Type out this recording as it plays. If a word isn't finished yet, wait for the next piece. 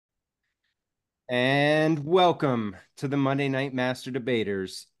And welcome to the Monday Night Master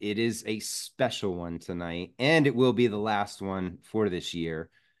Debaters. It is a special one tonight, and it will be the last one for this year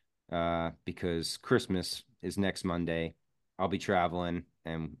because Christmas is next Monday. I'll be traveling,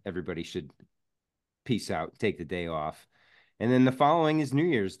 and everybody should peace out, take the day off. And then the following is New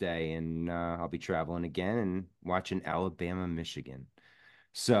Year's Day, and I'll be traveling again and watching Alabama, Michigan.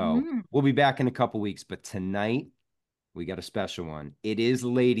 So Mm. we'll be back in a couple weeks, but tonight we got a special one. It is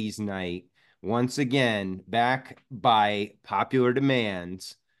ladies' night once again, back by popular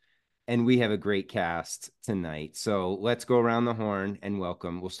demands, and we have a great cast tonight. So let's go around the horn and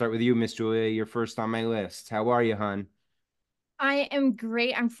welcome. We'll start with you, Miss Julia. You're first on my list. How are you, hon? I am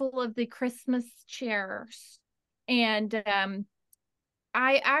great. I'm full of the Christmas cheers. And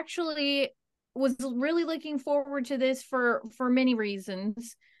I actually was really looking forward to this for many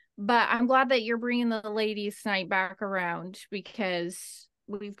reasons, but I'm glad that you're bringing the ladies night back around because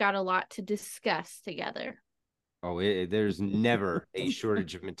we've got a lot to discuss together. Oh, there's never a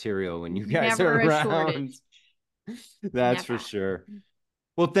shortage of material when you guys are Never a around. shortage. That's for Never. sure.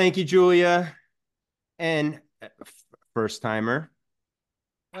 Well, thank you, Julia. And first timer,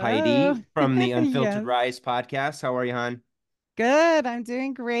 Oh, Heidi from the Unfiltered yes. Rise podcast. How are you, hon? Good. I'm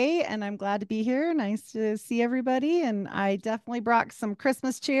doing great and I'm glad to be here. Nice to see everybody. And I definitely brought some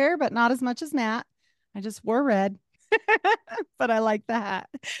Christmas cheer, but not as much as Matt. I just wore red, but I like the hat.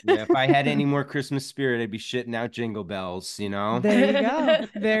 Yeah, if I had any more Christmas spirit, I'd be shitting out jingle bells, you know? There you go.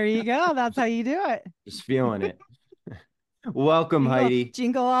 There you go. That's how you do it. Just feeling it. Welcome, Jingle, Heidi.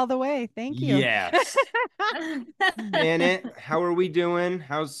 jingle all the way. Thank you. Yes. Janet, how are we doing?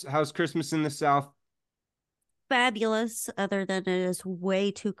 How's Christmas in the South? Fabulous, other than it is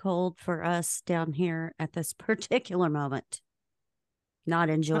way too cold for us down here at this particular moment. Not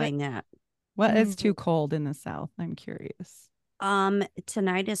enjoying that. What is Mm. too cold in the South? I'm curious.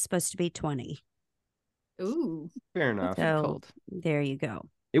 Tonight is supposed to be 20. Ooh. Fair enough. Pretty So cold. there you go.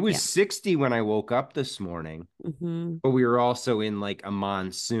 It was Yeah. 60 when I woke up this morning, hmm but we were also in like a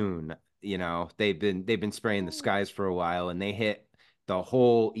monsoon. You know, they've been spraying the skies for a while, and they hit the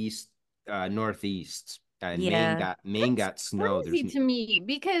whole northeast. And Yeah. Maine That's got snow. crazy to me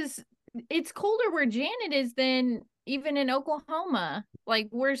because it's colder where Janet is than even in Oklahoma. Like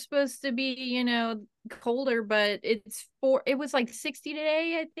we're supposed to be, colder, but it was like 60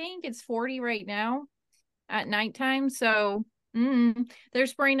 today, I think. It's 40 right now at nighttime. So they're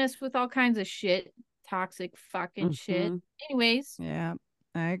spraying us with all kinds of shit. Toxic fucking shit. hmm Anyways. Yeah,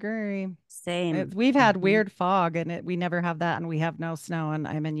 I agree. Same. We've had hmm weird fog and we never have that and we have no snow and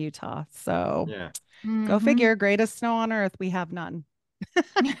I'm in Utah. So Yeah. go Mhm. figure, greatest snow on earth. We have none.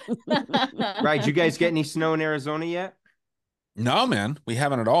 Right. You guys get any snow in Arizona yet? No, man, we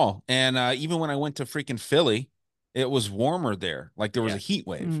haven't at all. And even when I went to freaking Philly, it was warmer there. Like there was a Yeah. heat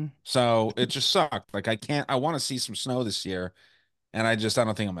wave. Mm. So it just sucked. Like I want to see some snow this year. And I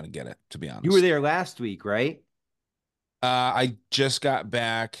don't think I'm going to get it, to be You were honest. there last week, right? I just got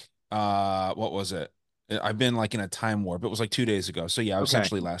back. What was it? I've been like in a time warp. It was like 2 days ago. So yeah, Okay.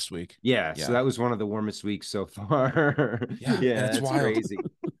 essentially last week. Yeah, so Yeah. that was one of the warmest weeks so far. Yeah. And Yeah, it's that's wild. crazy.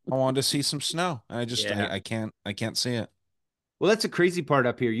 I wanted to see some snow. And Yeah. I can't see it. Well, that's a crazy part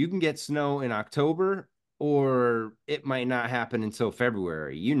up here. You can get snow in October, or it might not happen until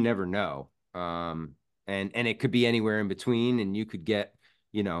February. You never know. And it could be anywhere in between, and you could get,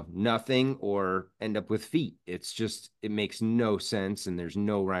 nothing or end up with feet. It makes no sense, and there's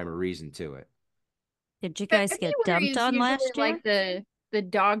no rhyme or reason to it. Did you guys get February dumped is on usually last like year? the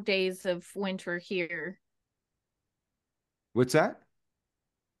dog days of winter here. What's that?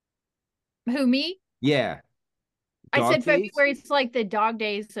 Who, me? Yeah, I dog said days. February is like the dog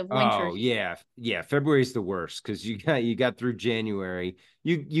days of winter Oh here. yeah, yeah. February's the worst because you got through January.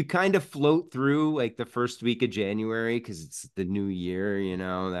 You kind of float through like the first week of January because it's the new year,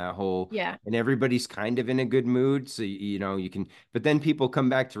 that whole Yeah. and everybody's kind of in a good mood. So you can, but then people come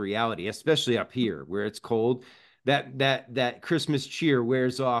back to reality, especially up here where it's cold. That Christmas cheer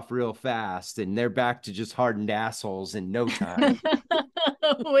wears off real fast, and they're back to just hardened assholes in no time.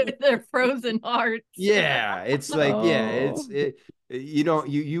 With their frozen hearts. Yeah, it's like Oh, you don't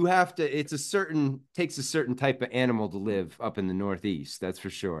you have to it's a certain takes a certain type of animal to live up in the Northeast, that's for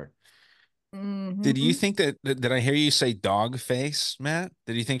sure. Did you Mhm. think did I hear you say dog face, Matt?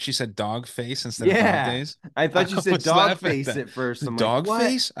 Did you think she said dog face instead of dog Yeah. days? I I thought you said was dog laughing at face that. at first. I'm like, Dog what?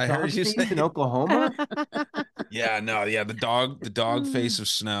 face? I heard Dog you face in say. Oklahoma? Yeah, no, yeah, the dog face of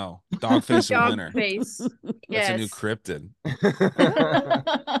snow, the dog face of Dog winter. face. That's a new Yes. cryptid.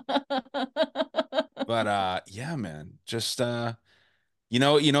 But yeah, man, just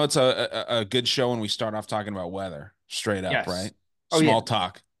it's a good show when we start off talking about weather, straight up, Yes. right? Oh yeah. Small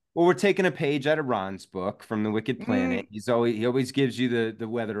talk. Well, we're taking a page out of Ron's book from the Wicked Planet. Mm, He always gives you the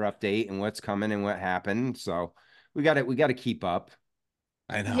weather update and what's coming and what happened. So we got to keep up.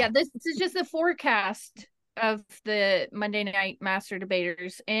 I Yeah, know. this is just the forecast of the Monday Night Master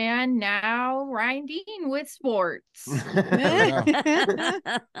Debaters. And now Ryan Dean with sports. There we go.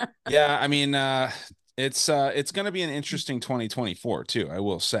 mm. Yeah, I mean, it's going to be an interesting 2024 too, I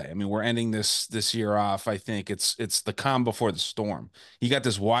will say. I mean, we're ending this year off. I think it's the calm before the storm. You got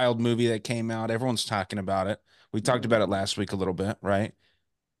this wild movie that came out. Everyone's talking about it. We talked about it last week a little bit, right?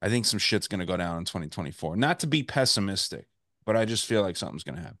 I think some shit's going to go down in 2024. Not to be pessimistic, but I just feel like something's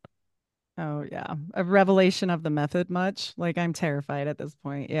going to happen. Oh yeah, a revelation of the method much. Like I'm terrified at this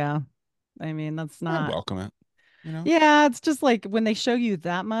point. Yeah. I mean, that's I not. welcome it, you know? Yeah, it's just like when they show you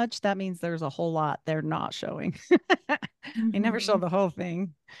that much, that means there's a whole lot they're not showing. They never show Mhm. the whole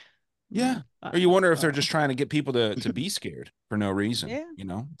thing. Yeah. Mm, Or you wonder if they're so just trying to get people to be scared for no reason, yeah. you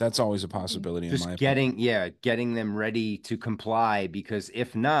know? That's always a Maybe. possibility in my Just opinion. getting them ready to comply because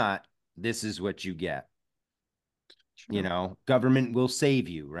if not, this is what you get. True. Government will save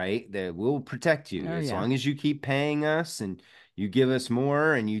you, right? They will protect you Oh as yeah. long as you keep paying us and you give us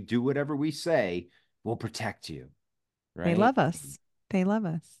more and you do whatever we say, we'll protect you, They right? love us. They love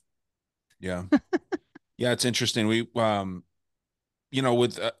us. Yeah. Yeah, it's interesting. With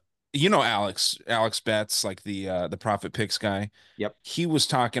Alex Betts, like the Profit Picks guy, Yep. he was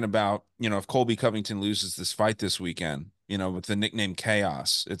talking about, if Colby Covington loses this fight this weekend, with the nickname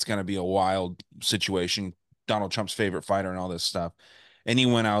Chaos, it's going to be a wild situation. Donald Trump's favorite fighter and all this stuff. And he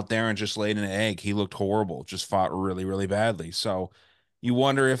went out there and just laid an egg. He looked horrible, just fought really, really badly. So you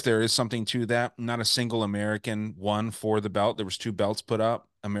wonder if there is something to that. Not a single American won for the belt. There was two belts put up,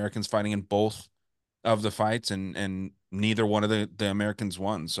 Americans fighting in both of the fights, and neither one of the Americans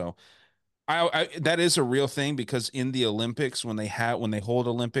won. So I that is a real thing because in the Olympics, when they hold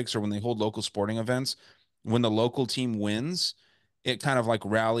Olympics or when they hold local sporting events, when the local team wins, it kind of like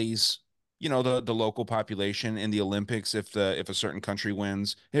rallies, the local population in the Olympics. If a certain country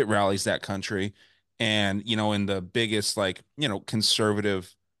wins, it rallies that country. And in the biggest, like,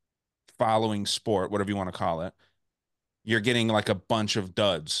 conservative following sport, whatever you want to call it, you're getting like a bunch of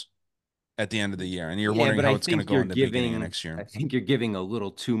duds at the end of the year, and you're Yeah, wondering but how it's going to go in the beginning of next I year. think you're giving a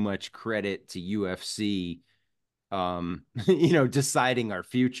little too much credit to UFC deciding our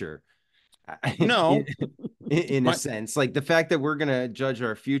future. in, No, in a my sense. Like the fact that we're gonna judge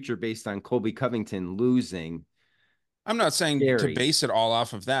our future based on Colby Covington losing, I'm not saying to scary. base it all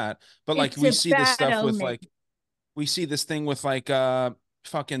off of that, but like It's we a see this bad stuff with omen. like we see this thing with like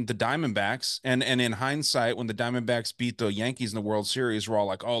fucking the Diamondbacks, and in hindsight when the Diamondbacks beat the Yankees in the World Series, we're all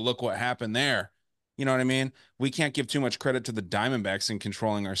like, "Oh, look what happened there." You know what I mean? We can't give too much credit to the Diamondbacks in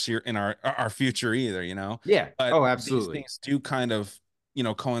controlling our future either, you know? Yeah. But Oh, these absolutely. things do kind of,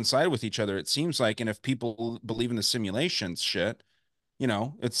 coincide with each other, it seems like. And if people believe in the simulations shit,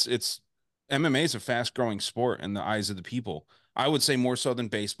 it's MMA is a fast growing sport in the eyes of the people. I would say more so than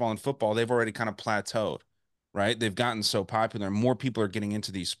baseball and football. They've already kind of plateaued, right? They've gotten so popular, and more people are getting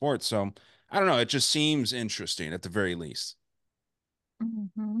into these sports. So I don't know. It just seems interesting at the very least.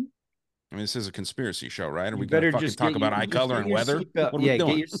 Mhm. I mean, this is a conspiracy show, right? Are You we gonna better fucking just talk about eye color get and your weather? seatbelt. What are we Yeah, get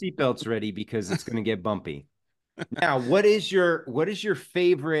doing? your seatbelts ready because it's gonna get bumpy. Now, what is your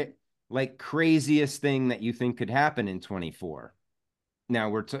favorite like craziest thing that you think could happen in 24? Now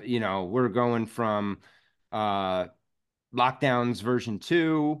we're going from uh lockdowns version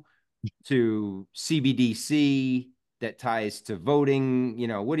 2 to CBDC that ties to voting.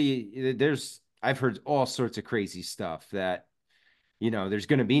 What do you, I've heard all sorts of crazy stuff that, there's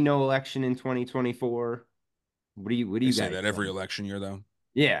going to be no election in 2024. What do They you say guys that every think? election year, though,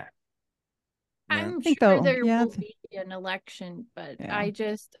 Yeah. right? I'm I think sure though, there yeah, will be an election, but yeah.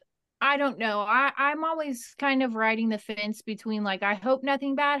 I don't know. I'm always kind of riding the fence between like I hope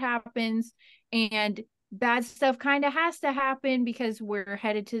nothing bad happens and bad stuff kind of has to happen because we're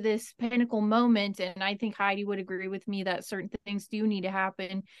headed to this pinnacle moment. And I think Heidi would agree with me that certain things do need to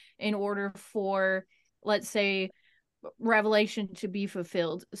happen in order for, let's say, revelation to be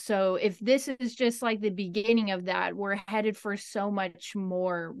fulfilled. So if this is just like the beginning of that, we're headed for so much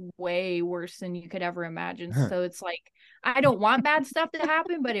more, way worse than you could ever imagine. So it's like I don't want bad stuff to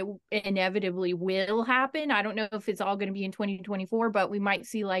happen, but it inevitably will happen. I don't know if it's all going to be in 2024, but we might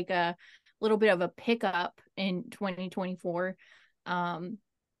see like a little bit of a pickup in 2024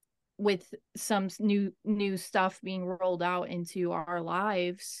 with some new stuff being rolled out into our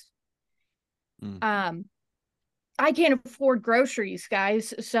lives. Mm. um I can't afford groceries,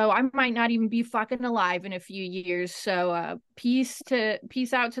 guys, so I might not even be fucking alive in a few years. So peace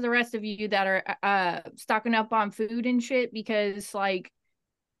out to the rest of you that are stocking up on food and shit, because like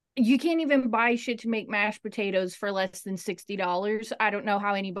You can't even buy shit to make mashed potatoes for less than $60. I don't know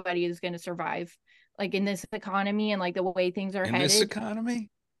how anybody is going to survive, like in this economy and like the way things are In this headed. economy,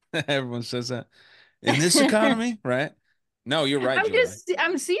 everyone says that. In this economy, right? No, you're right, Julie.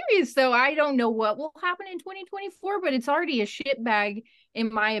 I'm serious though. I don't know what will happen in 2024, but it's already a shit bag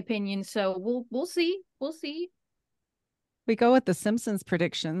in my opinion. So we'll see. We'll see. We go with the Simpsons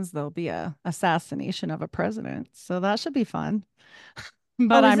predictions, there'll be a assassination of a president. So that should be fun.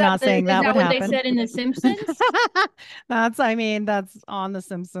 But Oh, I'm not saying is that that would what they happen. said in The Simpsons? That's on the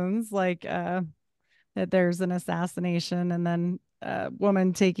Simpsons, like that there's an assassination and then a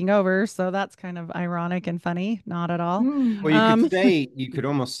woman taking over. So that's kind of ironic and funny. Not at all. Mm. Well, Um, you could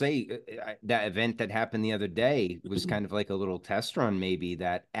almost say that event that happened the other day was kind of like a little test run, maybe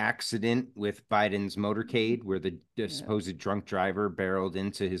that accident with Biden's motorcade where the Yeah. supposed drunk driver barreled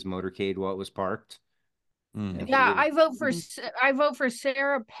into his motorcade while it was parked. Mm. And Yeah, Mhm. I vote for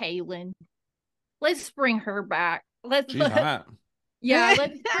Sarah Palin. Let's bring her back. She's hot. Yeah,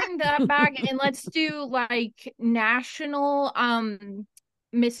 let's bring that back and let's do like national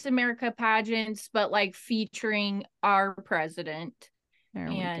Miss America pageants, but like featuring our president. There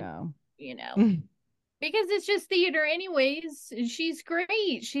we And go. you know, because it's just theater anyways. She's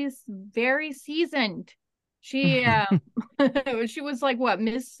great. She's very seasoned. She she was like what,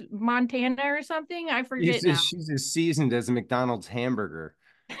 Miss Montana or something? I forget now. she's as seasoned as a McDonald's hamburger.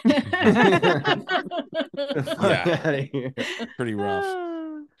 Yeah, Outta here. pretty rough.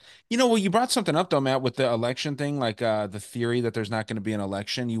 You know, well, you brought something up though, Matt, with the election thing, like the theory that there's not going to be an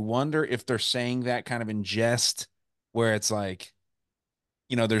election. You wonder if they're saying that kind of in jest, where it's like,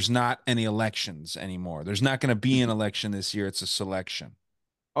 there's not any elections anymore. There's not going to be an election this year. It's a selection,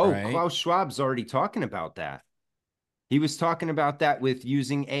 Oh, right? Klaus Schwab's already talking about that. He was talking about that with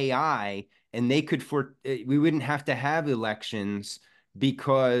using AI, and they could we wouldn't have to have elections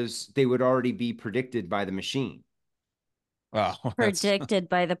because they would already be predicted by the machine. Oh, that's Predicted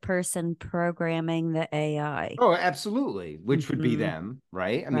by the person programming the AI. Oh, absolutely, which would be Mhm. them,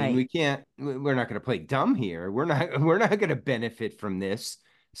 right? I mean, Right. we're not going to play dumb here. We're not going to benefit from this.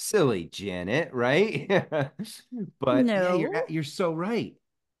 Silly Janet, right? But yeah, No. you're so right.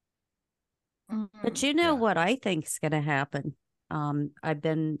 But Mhm. you know Yeah. what I think's going to happen? I've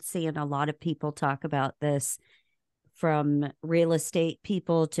been seeing a lot of people talk about this, from real estate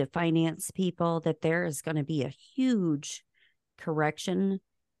people to finance people, that there is going to be a huge correction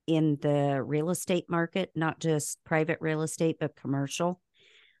in the real estate market, not just private real estate, but commercial.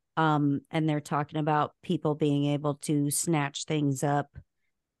 And they're talking about people being able to snatch things up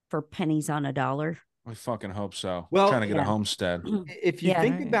for pennies on a dollar. I fucking hope so. Trying Well, to get a Yeah. homestead. if you Yeah.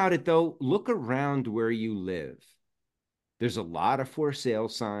 think Right. about it, though, look around where you live. There's a lot of for sale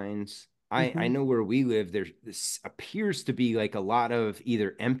signs. I Hmm. know where we live, this appears to be like a lot of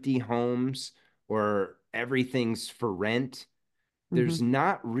either empty homes or everything's for rent. Hmm. There's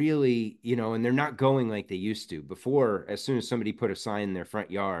not really, and they're not going like they used to. Before, as soon as somebody put a sign in their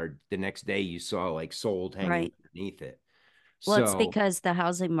front yard, the next day you saw like sold hanging Right. underneath it. Well, it's So because the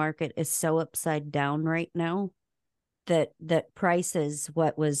housing market is so upside down right now that prices,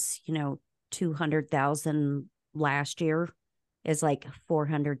 what was, 200,000 last year, is like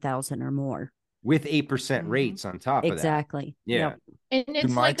 400,000 or more. with 8% Mhm. rates on top of that. Exactly. Yeah. Yep. And Dude,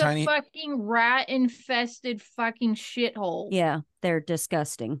 it's my like a tiny fucking rat infested fucking shithole. Yeah, they're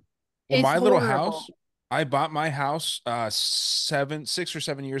disgusting. Well, It's my little horrible. house, I bought my house 6 or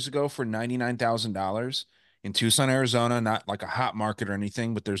 7 years ago for $99,000 in Tucson, Arizona. Not like a hot market or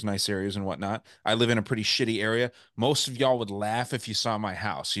anything, but there's nice areas and whatnot. I live in a pretty shitty area. Most of y'all would laugh if you saw my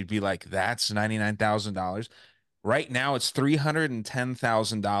house. You'd be like, that's $99,000. Right now, it's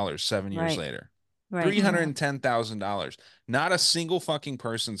 $310,000 7 years Right. later. Right. $310,000. Not a single fucking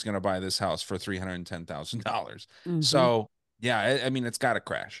person's gonna buy this house for $310,000. Hmm. So yeah, I mean, it's got to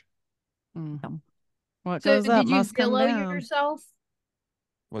crash. Mhm. What So goes up did you must come Zillow down. yourself?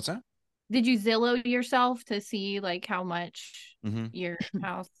 What's that? Did you Zillow yourself to see like how much Mm-hmm. your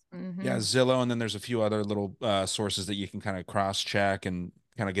house? Yeah, Mm-hmm. Zillow, and then there's a few other little sources that you can kind of cross check and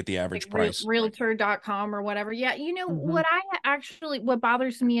kind of get the Like average price. realtor.com or whatever. Yeah, Hmm. what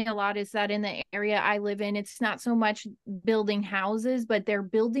bothers me a lot is that in the area I live in, it's not so much building houses, but they're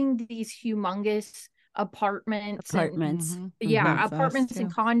building these humongous apartments and Apartments. Mhm. yeah, Hmm. That's us apartments and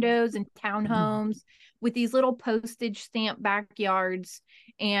too. condos and townhomes with these little postage stamp backyards.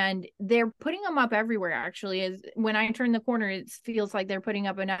 And they're putting them up everywhere, actually. Is when I turn the corner, it feels like they're putting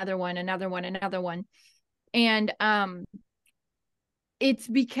up another one, another one, another one. And it's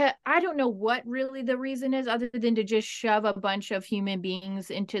because I don't know what really the reason is, other than to just shove a bunch of human beings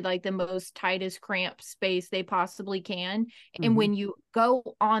into like the most tightest cramped space they possibly can. And when you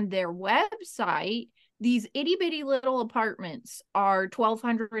go on their website, these itty bitty little apartments are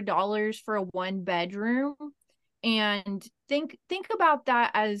 $1,200 for a 1 bedroom. And think about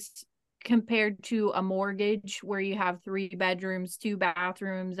that as compared to a mortgage where you have 3 bedrooms, 2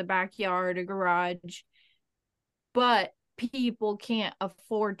 bathrooms, a backyard, a garage. But people can't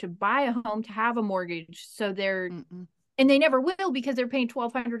afford to buy a home to have a mortgage. So and they never will, because they're paying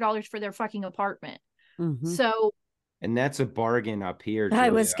 $1,200 for their fucking apartment. So, and that's a bargain up here, I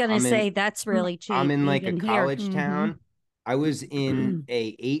Julia. was gonna say that's really cheap. I'm in like a even college here. town. I was in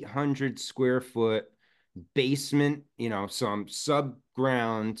a 800 square foot basement, so I'm sub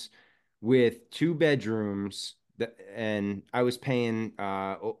ground with 2 bedrooms, and I was paying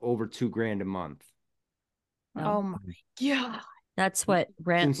over $2,000 a month. oh my God. That's what It's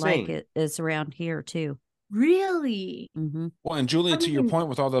rent like insane. is around here too. Really? Well, and Julia, I to your mean, point,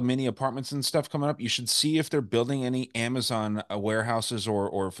 with all the mini apartments and stuff coming up, you should see if they're building any Amazon warehouses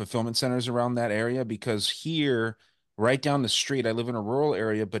or fulfillment centers around that area. Because here, right down the street, I live in a rural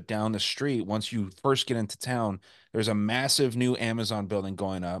area, but down the street, once you first get into town, there's a massive new Amazon building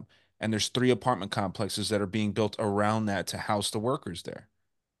going up, and there's 3 apartment complexes that are being built around that to house the workers there,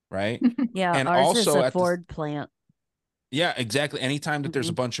 right? Yeah, And ours is also a at the Ford plant. yeah, exactly. Anytime that there's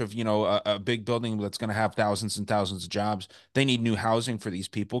a bunch of, a big building that's going to have thousands and thousands of jobs, they need new housing for these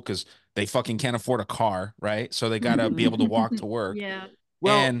people because they fucking can't afford a car, right? So they got to be able to walk to work. yeah.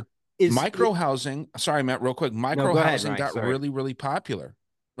 Well, And is micro it, housing, sorry, Matt, real quick, no, micro go ahead, housing Ryan. got Sorry. really, really popular.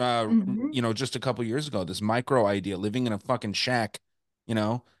 Just a couple years ago, this micro idea, living in a fucking shack, you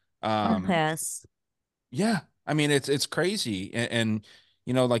know. I'll Um, pass. yeah, I mean it's crazy, and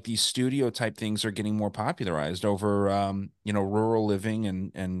like these studio type things are getting more popularized over rural living,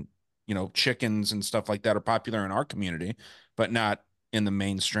 and chickens and stuff like that are popular in our community, but not in the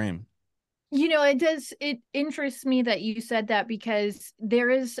mainstream. It interests me that you said that, because there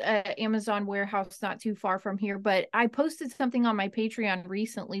is a Amazon warehouse not too far from here, but I posted something on my Patreon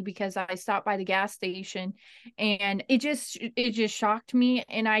recently because I stopped by the gas station, and it just shocked me,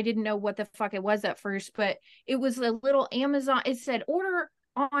 and I didn't know what the fuck it was at first, but it was a little Amazon. It said order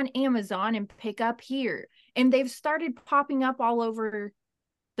on Amazon and pick up here. And they've started popping up all over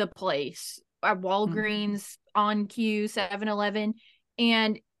the place at Walgreens, on Q, 7-Eleven.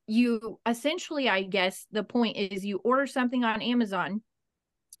 And you essentially, I guess the point is, you order something on Amazon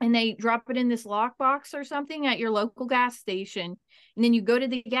and they drop it in this lockbox or something at your local gas station. And then you go to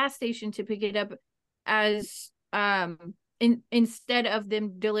the gas station to pick it up as instead of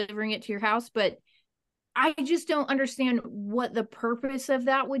them delivering it to your house. But I just don't understand what the purpose of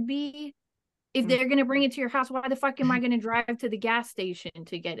that would be. If they're going to bring it to your house, why the fuck am I going to drive to the gas station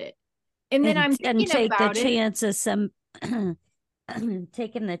to get it? And then I'm And thinking take the about it. chance of some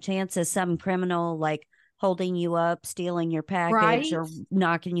taking the chance of some criminal like holding you up, stealing your package, Right? or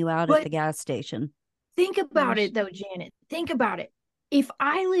knocking you out at But the gas station. think about it though, Janet. Think about it. If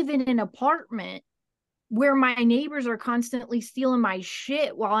I live in an apartment where my neighbors are constantly stealing my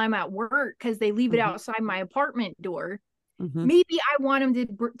shit while I'm at work because they leave it outside my apartment door, maybe I want them to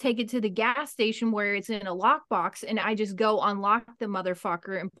take it to the gas station where it's in a lockbox, and I just go unlock the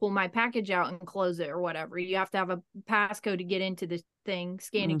motherfucker and pull my package out and close it or whatever. You have to have a passcode to get into this thing,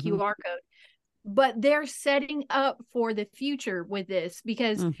 scan a QR code. But they're setting up for the future with this,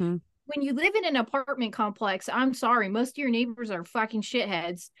 because when you live in an apartment complex, I'm sorry, most of your neighbors are fucking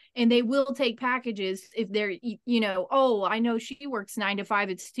shitheads, and they will take packages if they're, oh, I know she works 9 to 5.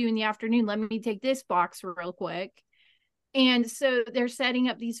 It's 2 PM. Let me take this box real quick. And so they're setting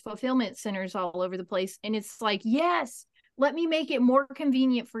up these fulfillment centers all over the place. And it's like, yes, let me make it more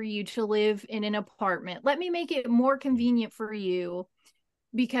convenient for you to live in an apartment. Let me make it more convenient for you,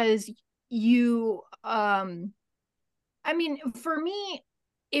 because for me,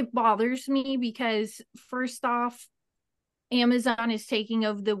 it bothers me because, first off, Amazon is taking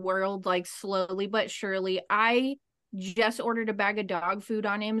over the world, like, slowly but surely. I just ordered a bag of dog food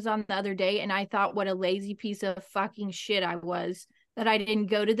on Amazon the other day, and I thought what a lazy piece of fucking shit I was that I didn't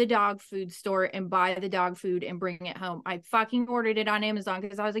go to the dog food store and buy the dog food and bring it home. I fucking ordered it on Amazon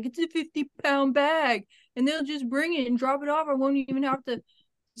because I was like, it's a 50-pound bag and they'll just bring it and drop it off. I won't even have to.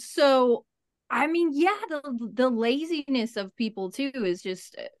 So, I mean, yeah, the laziness of people too is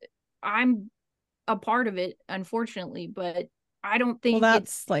just, I'm a part of it, unfortunately, but I don't think it's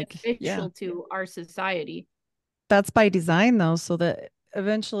that's like, beneficial to our society. That's by design though, so that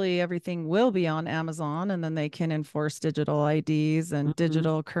eventually everything will be on Amazon, and then they can enforce digital IDs and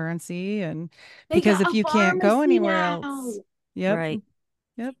digital currency. And They because got if a you can't go pharmacy anywhere now. else, yep. Right.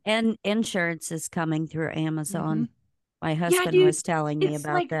 Yep. And insurance is coming through Amazon. My husband dude, was telling me it's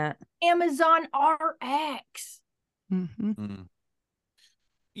about like that. Amazon RX. Mm.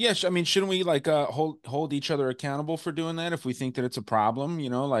 Yeah, I mean, shouldn't we like hold each other accountable for doing that if we think that it's a problem? You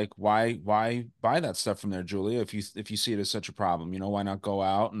know, like why buy that stuff from there, Julia? If you see it as such a problem, you know, why not go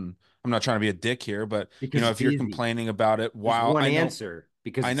out and I'm not trying to be a dick here, but you Because know, it's if you're easy. complaining about it, There's while one answer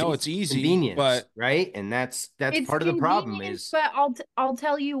because I it's know easy. it's easy, Convenience, but right? And that's It's part of the problem convenient, is but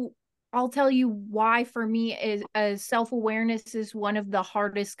I'll tell you why for me is self-awareness is one of the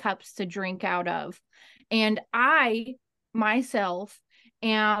hardest cups to drink out of. And I myself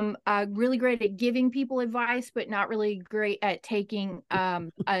am really great at giving people advice, but not really great at taking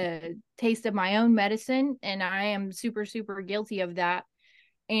a taste of my own medicine. And I am super, super guilty of that.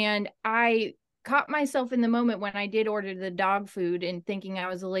 And I caught myself in the moment when I did order the dog food and thinking I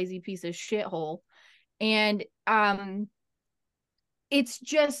was a lazy piece of shithole. And it's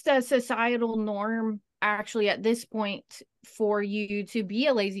just a societal norm actually at this point for you to be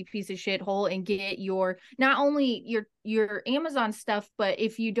a lazy piece of shithole and get your not only your Amazon stuff, but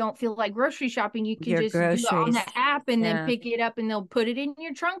if you don't feel like grocery shopping, you can Your just do it on groceries. the app and then Yeah. pick it up and they'll put it in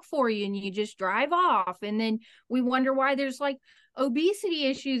your trunk for you and you just drive off. And then we wonder why there's like obesity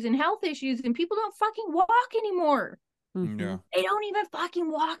issues and health issues and people don't fucking walk anymore. yeah. They don't even fucking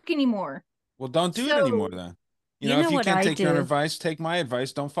walk anymore. Well, don't do it anymore So then. You You know, know if you what can't I take your own do? advice, take my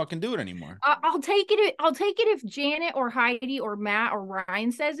advice. Don't fucking do it anymore. I'll take it. I'll take it if Janet or Heidi or Matt or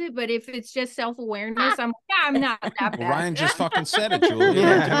Ryan says it. But if it's just self awareness, I'm like, yeah, I'm not that Well, bad. Ryan just fucking said it, Julia. Don't do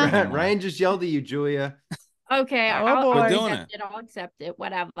it yeah. anymore. Ryan just yelled at you, Julia. Okay, Oh I'll Quit boy. doing accept it. it. I'll accept it.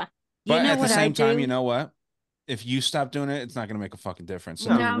 Whatever. You But know at the what I same time, you do? know what? If you stop doing it, it's not going to make a fucking difference. So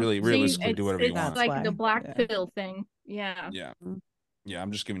No. No, really, see, realistically, do it's whatever you it's want. That's like the why. black Yeah. pill thing. Yeah. Yeah. Mm. Yeah.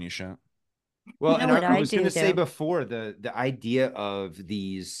 I'm just giving you shit. Well, You know and I, what I I was going do to say though? before the idea of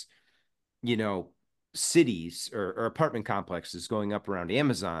these, you know, cities or apartment complexes going up around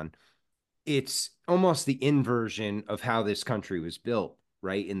Amazon, it's almost the inversion of how this country was built,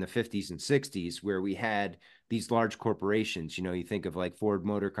 right? In the 50s and 60s, where we had these large corporations. You know, you think of like Ford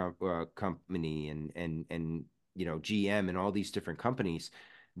Motor Company and you know GM and all these different companies.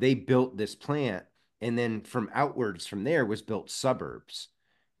 They built this plant, and then from outwards from there was built suburbs.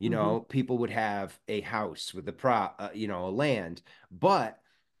 You Mm-hmm. know, people would have a house with you know, a land, but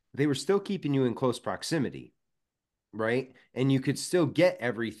they were still keeping you in close proximity, right? And you could still get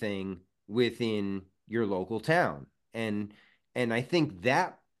everything within your local town. And I think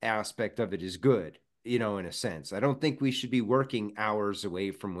that aspect of it is good, you know, in a sense. I don't think we should be working hours away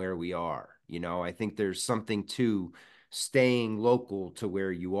from where we are. You know, I think there's something to staying local to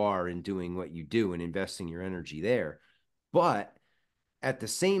where you are and doing what you do and investing your energy there. But at the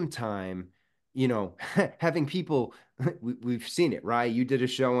same time, you know, having people we've seen it, right? You did a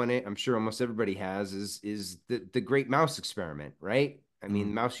show on it. I'm sure almost everybody has. Is the Great Mouse Experiment, right? I mean,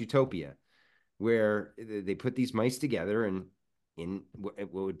 Mm. Mouse Utopia, where they put these mice together and in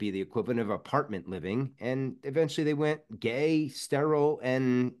what would be the equivalent of apartment living, and eventually they went gay, sterile,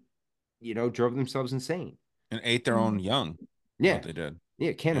 and you know drove themselves insane. And ate their own young is what Yeah. they did. Yeah,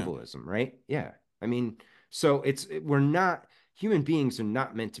 Yeah. cannibalism, right? Yeah. I mean, so we're not human beings are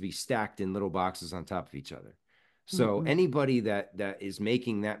not meant to be stacked in little boxes on top of each other. So Mm-mm. anybody that is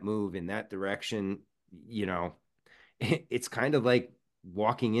making that move in that direction, you know, it's kind of like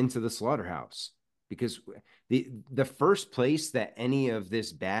walking into the slaughterhouse because the first place that any of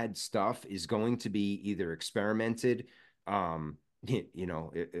this bad stuff is going to be either experimented, you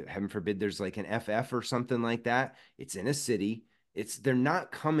know, heaven forbid there's like an FF or something like that. It's in a city. It's they're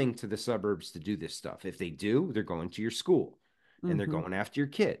not coming to the suburbs to do this stuff. If they do, they're going to your school and they're Mm-hmm. going after your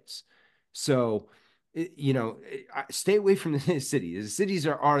kids. So, you know, stay away from the city. The cities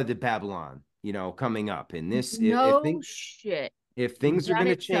are the Babylon, you know, coming up. And this, No shit. if things are That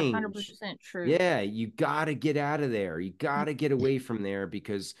going to is change, 100% true. yeah, you got to get out of there. You got to get away from there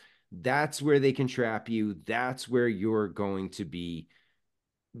because that's where they can trap you. That's where you're going to be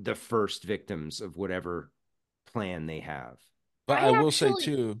the first victims of whatever plan they have. But I I will say actually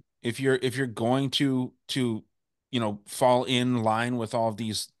too, if you're going to you know fall in line with all of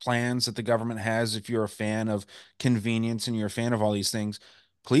these plans that the government has, if you're a fan of convenience and you're a fan of all these things,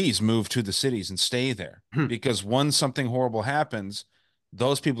 please move to the cities and stay there. Because once something horrible happens,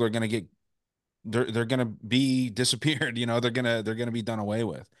 those people are going to get they're going to be disappeared, you know, they're going to be done away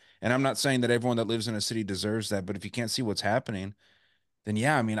with. And I'm not saying that everyone that lives in a city deserves that, but if you can't see what's happening, then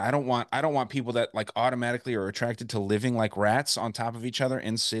yeah, I mean, I don't want people that like automatically are attracted to living like rats on top of each other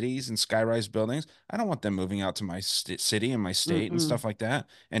in cities and skyrise buildings. I don't want them moving out to my city and my state and Mm-mm. stuff like that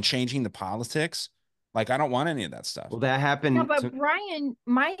and changing the politics. Like, I don't want any of that stuff. Well, that No, happened but to Brian,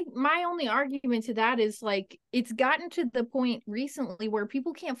 my only argument to that is like it's gotten to the point recently where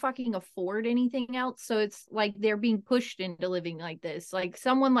people can't fucking afford anything else. So it's like they're being pushed into living like this. Like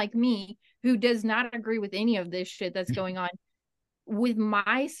someone like me who does not agree with any of this shit that's going on. With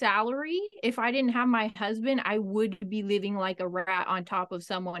my salary, if I didn't have my husband, I would be living like a rat on top of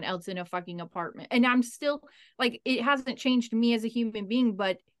someone else in a fucking apartment. And I'm still like, it hasn't changed me as a human being,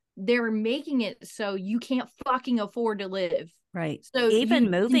 but they're making it so you can't fucking afford to live. Right. So Even you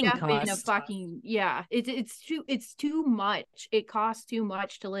moving end up in a costs. fucking it's too much. It costs too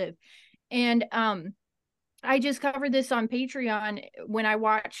much to live. And I just covered this on Patreon when I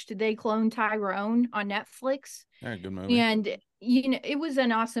watched They Clone Tyrone on Netflix. Yeah, good movie. And you know, it was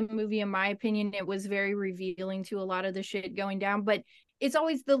an awesome movie in my opinion. It was very revealing to a lot of the shit going down, but it's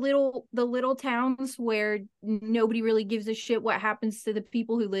always the little towns where nobody really gives a shit what happens to the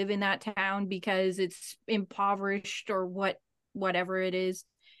people who live in that town because it's impoverished or whatever it is.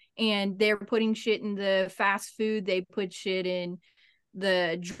 And they're putting shit in the fast food, they put shit in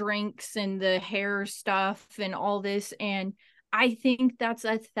the drinks and the hair stuff and all this. And I think that's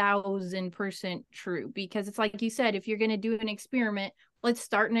 1,000% true because it's like you said, if you're going to do an experiment, let's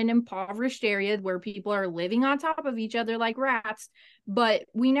start in an impoverished area where people are living on top of each other like rats. But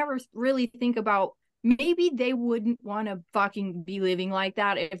we never really think about maybe they wouldn't want to fucking be living like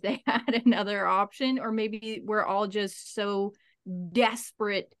that if they had another option, or maybe we're all just so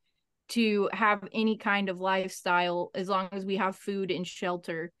desperate to have any kind of lifestyle as long as we have food and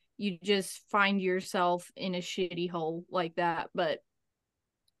shelter. You just find yourself in a shitty hole like that. But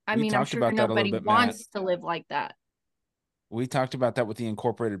I We mean, I'm talked sure about that a little nobody bit, Matt. wants to live like that. We talked about that with the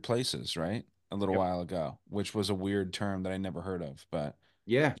incorporated places, right? A little Yep. while ago, which was a weird term that I never heard of, but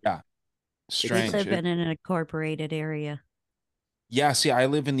yeah. yeah, We strange. live in an incorporated area. Yeah, see, I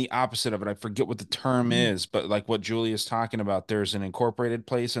live in the opposite of it. I forget what the term is, but like what Julia's talking about, there's an incorporated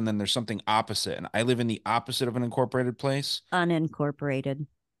place and then there's something opposite. And I live in the opposite of an incorporated place. Unincorporated.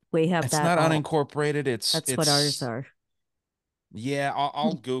 We have It's that not all. unincorporated. It's That's what ours it's are. yeah,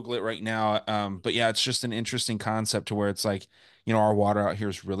 I'll Google it right now. But yeah, it's just an interesting concept to where it's like, our water out here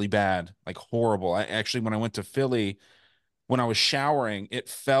is really bad, like horrible. I actually, when I went to Philly, when I was showering, it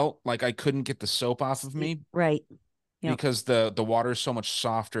felt like I couldn't get the soap off of me Right. Yep. because the water is so much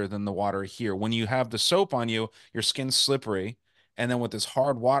softer than the water here. When you have the soap on you, your skin's slippery, and then with this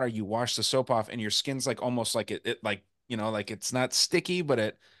hard water, you wash the soap off, and your skin's like almost like it like like it's not sticky, but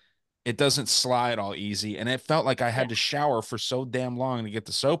it doesn't slide all easy. And it felt like I Yeah. had to shower for so damn long to get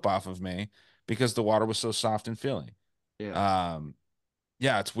the soap off of me because the water was so soft and feeling. Yeah. Um,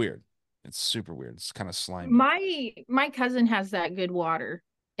 yeah, it's weird. It's super weird. It's kind of slimy. My cousin has that good water.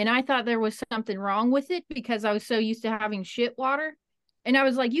 And I thought there was something wrong with it because I was so used to having shit water. And I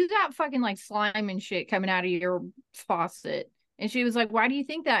was like, you got fucking like slime and shit coming out of your faucet. And she was like, why do you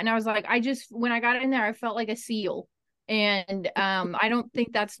think that? And I was like, when I got in there, I felt like a seal. And I don't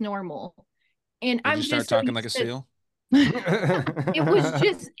think that's normal. And Did you I'm start just so talking like a used to seal? it was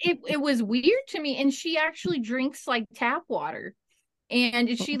just it was weird to me. And she actually drinks like tap water.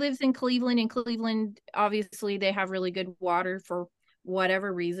 And she lives in Cleveland. In Cleveland, obviously, they have really good water for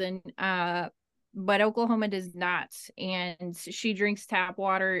whatever reason. But Oklahoma does not. And she drinks tap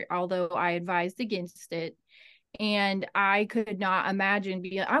water, although I advised against it. And I could not imagine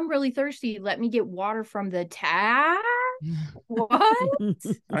being, I'm really thirsty. Let me get water from the tap. What? I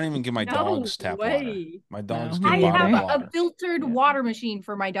don't even give my No dogs tap water. way. My No, dogs me get I have bottled neither. a water. filtered Yeah. water machine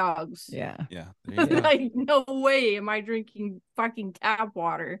for my dogs. Yeah. Yeah, there you go. Like, no way am I drinking fucking tap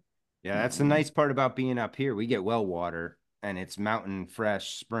water. Yeah, that's the nice part about being up here. We get well water and it's mountain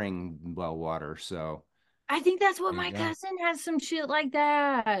fresh spring well water. So I think that's what There you my go. cousin has, some shit like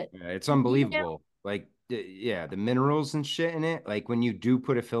that. yeah, it's You know, unbelievable. Like, yeah, the minerals and shit in it. Like when you do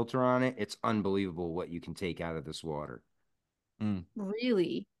put a filter on it, it's unbelievable what you can take out of this water. Mm.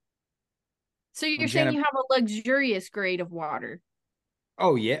 really. So you're And saying Janet, you have a luxurious grade of water?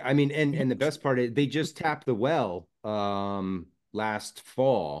 Oh yeah, I mean, and the best part is they just tapped the well last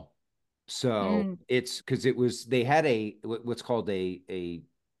fall. So Mm. it's because it was they had what's called a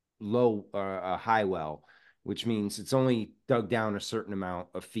low a high well, which means it's only dug down a certain amount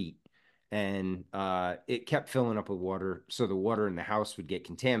of feet. And it kept filling up with water, so the water in the house would get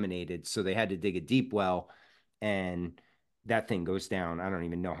contaminated. So they had to dig a deep well, and that thing goes down. I don't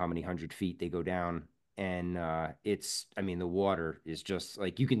even know how many 100 feet they go down. And I mean, the water is just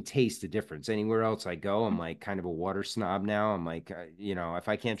like you can taste the difference. Anywhere else I go, I'm like kind of a water snob now. I'm like, if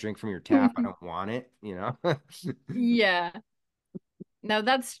I can't drink from your tap, I don't want it. Yeah. No,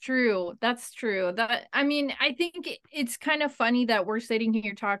 that's true. That's true. That I mean, I think it's kind of funny that we're sitting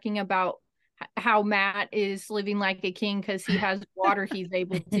here talking about how Matt is living like a king because he has water he's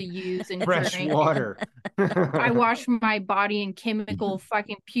able to use and Fresh drink. water. I wash my body in chemical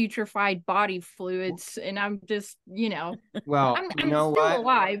fucking putrefied body fluids, and I'm just, Well, I'm you know still what?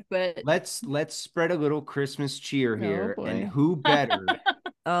 alive, but Let's spread a little Christmas cheer Oh, here, and boy. who better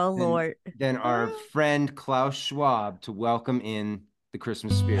Oh, than, Lord. than our friend Klaus Schwab to welcome in the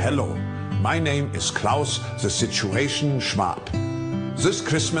Christmas spirit. Hello, my name is Klaus, the Situation Schwab. This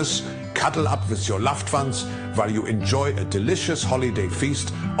Christmas, cuddle up with your loved ones while you enjoy a delicious holiday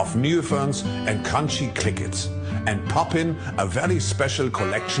feast of new ferns and crunchy crickets, and pop in a very special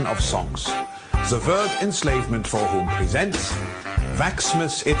collection of songs. The World Enslavement Forum presents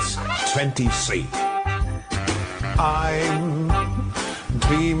Waxmas It's 23. I'm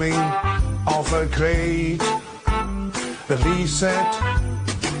dreaming of a great reset,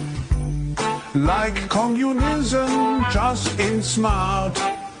 like communism, just in smart.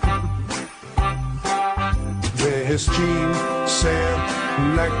 With gene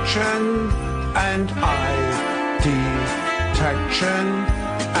selection and eye detection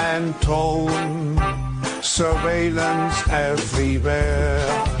and tone surveillance everywhere.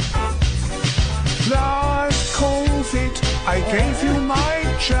 Last COVID, I gave you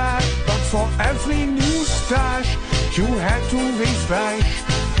my chat, but for every new stash, you had to refresh.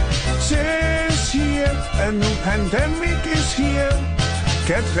 This year, a new pandemic is here.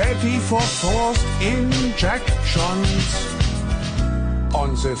 Get ready for forced injections.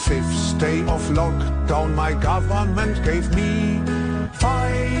 On the 5th day of lockdown, my government gave me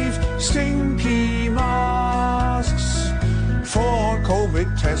 5 stinky masks. 4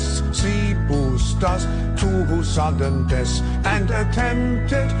 COVID tests, 3 boosters, 2 sudden deaths, and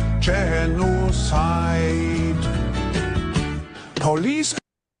attempted genocide. Police.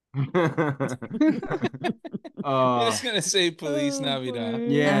 I was gonna say Police Oh, Navidad. boy.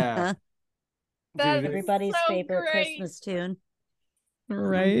 Yeah. That's Dude, Everybody's so favorite great. Christmas tune.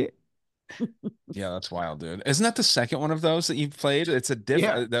 Right. Yeah, that's wild, dude. Isn't that the second one of those that you've played? It's a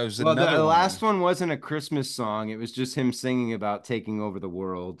different. Yeah. That was well, another the one. last one wasn't a Christmas song. It was just him singing about taking over the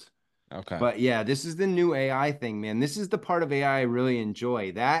world. Okay. But yeah, this is the new AI thing, man. This is the part of AI I really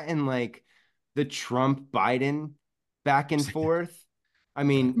enjoy. That and like the Trump Biden back and forth. I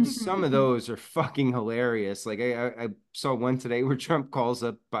mean, some of those are fucking hilarious. Like I saw one today where Trump calls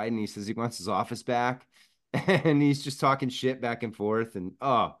up Biden. He says he wants his office back, and he's just talking shit back and forth. And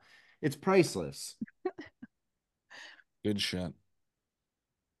oh, it's priceless. Good shit.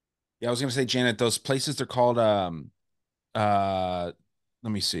 Yeah, I was gonna say, Janet, those places they're called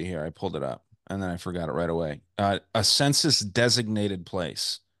let me see here. I pulled it up and then I forgot it right away. A census designated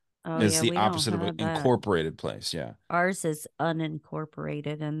place Oh, is yeah, the we don't opposite of an have that. incorporated place. Yeah. Ours is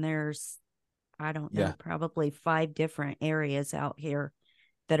unincorporated, and there's, I don't know, Yeah. probably 5 different areas out here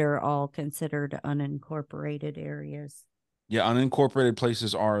that are all considered unincorporated areas. Yeah, unincorporated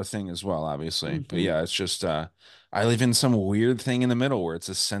places are a thing as well, obviously. But Mhm. yeah, it's just I live in some weird thing in the middle where it's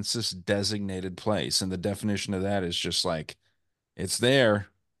a census designated place, and the definition of that is just like it's there,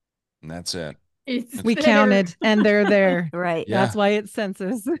 and that's it. It's We there. counted and they're there. Right. Yeah. That's why it's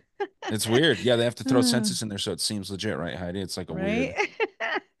census. It's weird. Yeah, they have to throw census in there so it seems legit, right, Heidi? It's like a Right? weird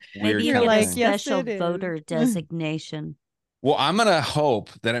Maybe you You're kind of like, get a thing. yes, special it is. voter designation. Well, I'm gonna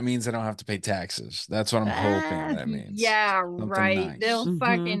hope that it means I don't have to pay taxes. That's what I'm hoping that it means. Yeah, Something right. nice. They'll Mhm.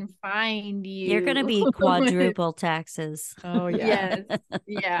 fucking find you. You're going to be quadruple taxes. Oh, yeah. Yes.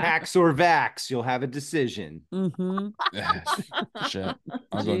 Yeah. Vax or vax, you'll have a decision. Hmm. Shit.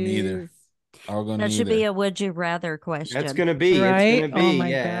 I'll go neither. Jeez. I'll go That should neither. be a would you rather question. That's gonna be. It's Right? gonna Oh be. my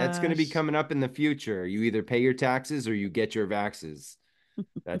Yeah, it's gonna be gosh. coming up in the future. You either pay your taxes or you get your vaxes.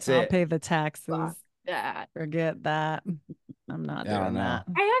 That's I'll it. pay the Fuck taxes. that. Forget that. I'm not Yeah, I don't doing know. that.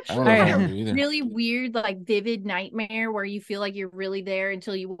 I I actually don't know if I had would a do either. really weird, like vivid nightmare where you feel like you're really there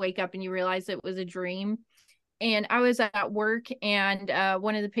until you wake up and you realize it was a dream. And I was at work, and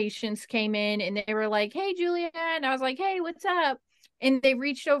one of the patients came in and they were like, "Hey, Julia," and I was like, "Hey, what's up?" And they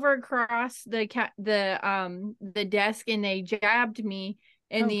reached over across the desk and they jabbed me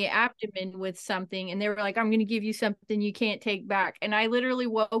in Oh. the abdomen with something, and they were like, "I'm going to give you something you can't take back." And I literally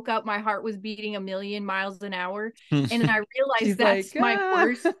woke up, my heart was beating 1,000,000 miles an hour, and I realized She's that's like, my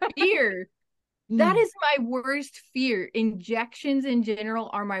worst fear. That Mm. is my worst fear. Injections in general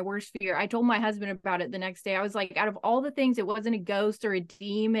are my worst fear. I told my husband about it the next day. I was like, out of all the things, it wasn't a ghost or a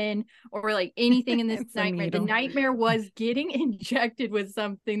demon or like anything in this It's a nightmare. The needle. nightmare was getting injected with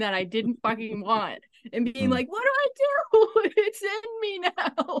something that I didn't fucking want. and being like, what do I do? It's in me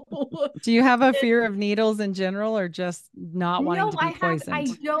now. Do you have a fear of needles in general, or just not wanting No, to be poisoned? I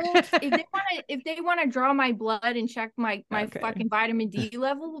don't. If they want to draw my blood and check my Okay. fucking vitamin D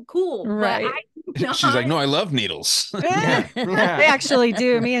level, cool. Right. But I do not. She's like, no, I love needles. Yeah. They actually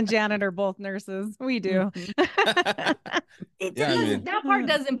do. Me and Janet are both nurses. We do. It Yeah, I doesn't, mean- that part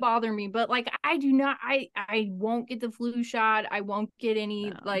doesn't bother me, but like I do not, I won't get the flu shot. I won't get any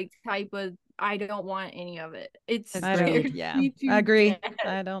No. like type of, I don't want any of it. It's I don't. scares Yeah, me to I agree. death.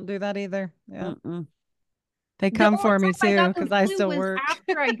 I don't do that either. Yeah, Mm-mm. they The come only for me time I too got the because I flu still was work.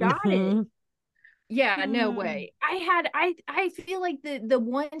 after I got it. Mhm. Yeah, no way. I feel like the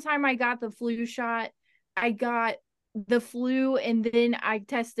one time I got the flu shot, I got the flu and then I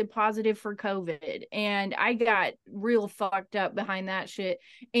tested positive for COVID and I got real fucked up behind that shit.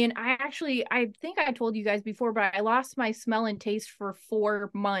 And I think I told you guys before, but I lost my smell and taste for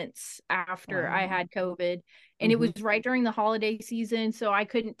 4 months after I Wow. had COVID. And it was right during the holiday season, so I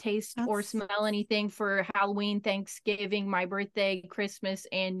couldn't taste or That's- smell anything for Halloween, Thanksgiving, my birthday, Christmas,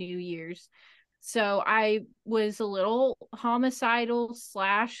 and New Year's. So I was a little homicidal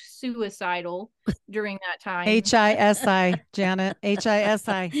 / suicidal during that time. HISI, Janet.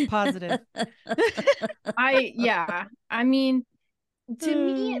 HISI, positive. I mean, to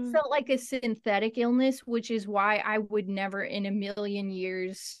me, it felt like a synthetic illness, which is why I would never in a million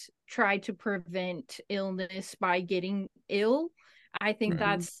years try to prevent illness by getting ill. I think Right.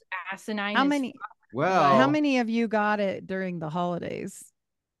 that's asinine. How as many? fuck, Well, How many of you got it during the holidays?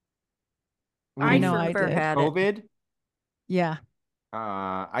 what do I you know mean? I never did. had it. COVID? Yeah,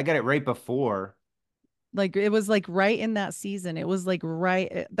 I got it right before. like it was like right in that season. It was like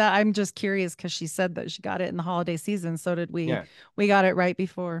right that I'm just curious because she said that she got it in the holiday season. So did we. Yeah. We got it right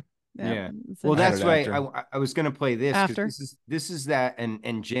before. Yeah. It's Well, I had that's it why after. I was gonna play this because After. this is that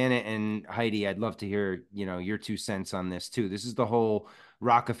and Janet and Heidi, I'd love to hear, your 2 cents on this too. This is the whole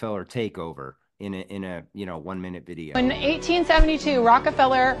Rockefeller takeover in a 1-minute video. In 1872,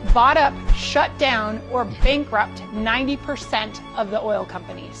 Rockefeller bought up, shut down, or bankrupt 90% of the oil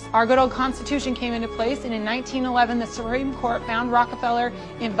companies. Our good old Constitution came into place, and in 1911, the Supreme Court found Rockefeller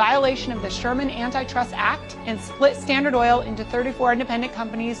in violation of the Sherman Antitrust Act and split Standard Oil into 34 independent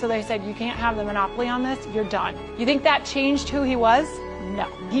companies. So they said, you can't have the monopoly on this, you're done. You think that changed who he was? No.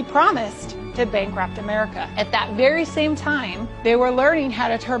 He promised to bankrupt America. At that very same time, they were learning how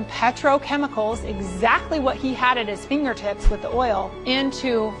to turn petrochemicals, exactly what he had at his fingertips with the oil,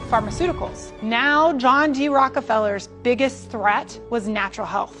 into pharmaceuticals. Now, John D. Rockefeller's biggest threat was natural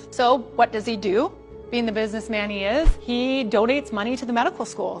health. So what does he do? Being the businessman he is, he donates money to the medical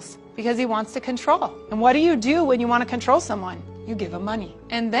schools because he wants to control. And what do you do when you want to control someone? You give him money.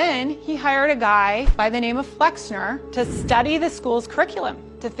 And then he hired a guy by the name of Flexner to study the school's curriculum,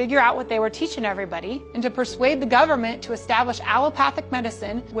 to figure out what they were teaching everybody, and to persuade the government to establish allopathic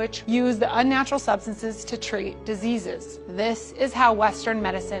medicine, which used the unnatural substances to treat diseases. This is how Western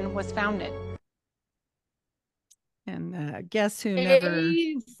medicine was founded. And guess who never?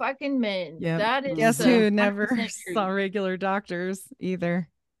 Hey, fucking men. Yep. That is Guess the who never 100% saw truth. regular doctors either?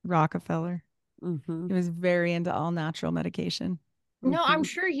 Rockefeller. Mhm. He was very into all natural medication. No, I'm Mhm.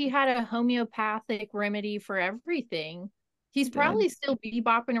 sure he had a homeopathic remedy for everything. He's He did. probably still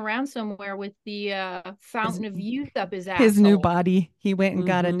bebopping around somewhere with the fountain of youth up his His new asshole. body. He went and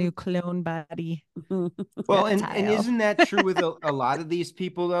got a Mhm. new clone body. Well, and Reptile. isn't that true with a lot of these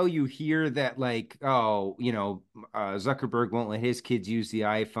people though? You hear that like, oh, Zuckerberg won't let his kids use the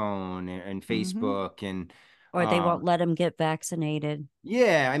iPhone and Facebook and Or they won't let him get vaccinated.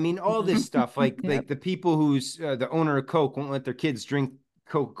 yeah, I mean all this stuff like Yep. the people who's the owner of Coke won't let their kids drink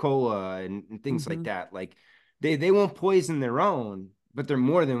Coca-Cola and things like Mhm. that. Like they won't poison their own, but they're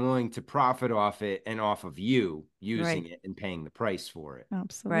more than willing to profit off it and off of you using Right. it and paying the price for it.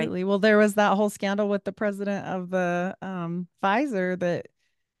 Absolutely. Well, there was that whole scandal with the president of the Pfizer that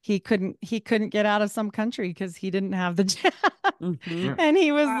he couldn't get out of some country because he didn't have the jab. Mhm. Yeah. And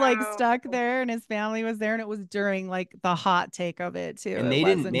he was like Wow. stuck there and his family was there and it was during like the hot take of it too. And It they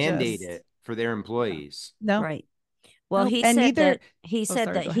didn't wasn't mandate just it for their employees. no. Right. Well, Nope. he And said neither that he Oh, said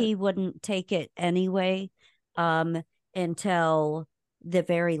sorry, that go he ahead. wouldn't take it anyway, until the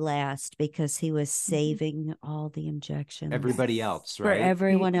very last because he was saving all the injections Everybody else, for right?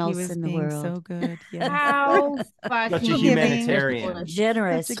 everyone He else was in the being world. so good. Yes. How Such fucking a humanitarian, ridiculous.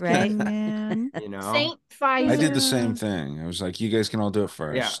 Generous, Such a right? king man. you know? Saint I Pfizer. did the same thing. I was like, you guys can all do it Yeah.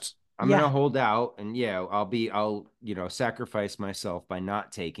 first. I'm Yeah. gonna hold out and yeah, I'll sacrifice myself by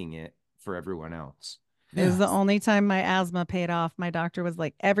not taking it for everyone else. It was Yeah. the only time my asthma paid off. My doctor was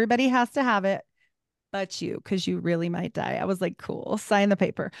like, everybody has to have it. but you, because you really might die. I was like, cool, sign the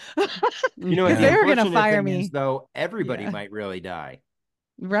paper. You know what Because the they were gonna unfortunate fire thing me. is, though, everybody Yeah. might really die.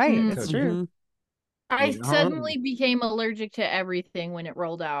 Right. It's Because, true. I you know? suddenly became allergic to everything when it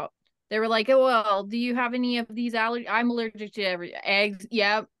rolled out. They were like, "Oh well, do you have any of these allergies?" I'm allergic to every eggs.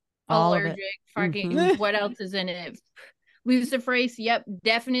 Yep, All of it. allergic. Fucking Mhm. what else is in it? Luciferase. Yep,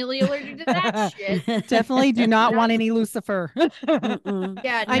 definitely allergic to that shit. Definitely do not want any Lucifer. Yeah,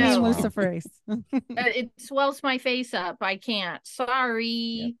 I mean no. Luciferase. It swells my face up. I can't.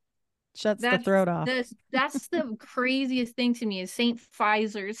 Sorry. Shuts the That's throat off. that's the craziest thing to me is St.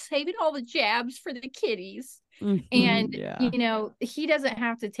 Pfizer's saving all the jabs for the kiddies. And Yeah. you know, he doesn't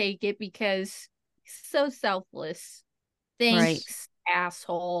have to take it because he's so selfless. Thanks,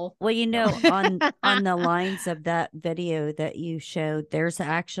 asshole. Well, you know, on the lines of that video that you showed, there's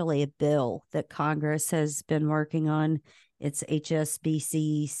actually a bill that Congress has been working on. It's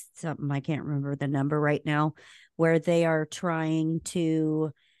HSBC something, I can't remember the number right now, where they are trying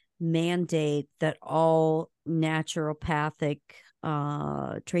to mandate that all naturopathic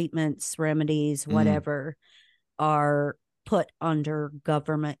treatments, remedies, whatever, are put under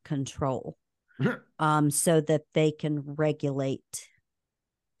government control, so that they can regulate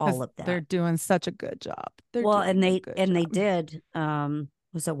all of that. They're doing such a good job. And they job. did.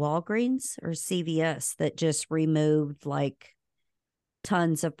 Was it Walgreens or CVS that just removed like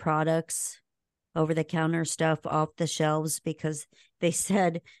tons of products, over the counter stuff off the shelves because they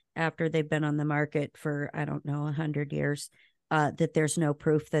said after they've been on the market for, I don't know, 100 years, that there's no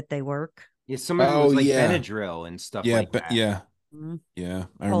proof that they work. Yeah, some of it was Oh, like yeah. Benadryl and stuff Yeah, like that. yeah, Mhm. yeah.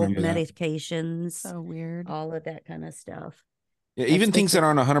 I Cold remember that. medications, So weird. all of that kind of stuff. Yeah, That's even things that because,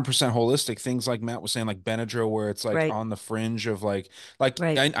 aren't 100% holistic, things like Matt was saying, like Benadryl, where it's like right, on the fringe of like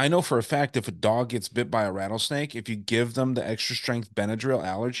right. I know for a fact if a dog gets bit by a rattlesnake, if you give them the extra strength Benadryl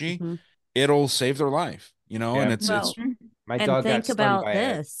allergy, Mhm. it'll save their life, you know, and Yep. it's Well, My and dog got think stung about by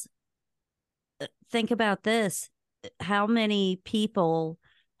a this. Think about this. How many people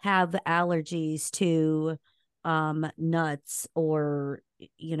have allergies to nuts or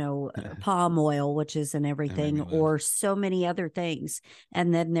palm oil, which is in everything, or so many other things,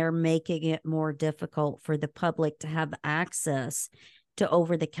 and then they're making it more difficult for the public to have access to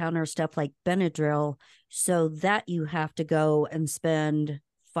over-the-counter stuff like Benadryl, so that you have to go and spend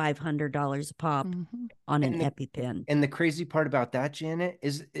 $500 a pop on an EpiPen. And the crazy part about that, Janet,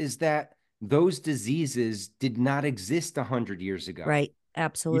 is that those diseases did not exist 100 years ago. Right. You did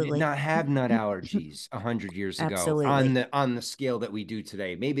Absolutely. not have nut allergies 100 years ago Absolutely. on the scale that we do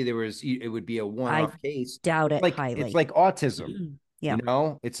today. Maybe it would be a one-off case. Doubt it It's highly. like autism. Yeah. You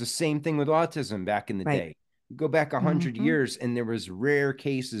know, it's the same thing with autism back in the Right. day. Go back 100 years and there was rare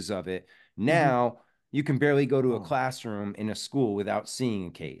cases of it. Now you can barely go to a classroom in a school without seeing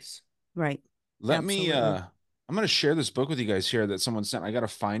a case. Right. Let me Absolutely. I'm gonna share this book with you guys here that someone sent. I gotta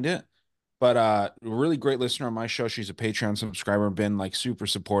find it. But a really great listener on my show. She's a Patreon subscriber, been like super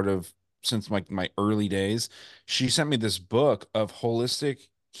supportive since like my early days. She sent me this book of holistic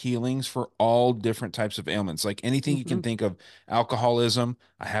healings for all different types of ailments, like anything you can think of. Alcoholism.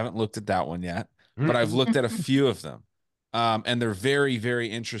 I haven't looked at that one yet, but I've looked at a few of them. And they're very, very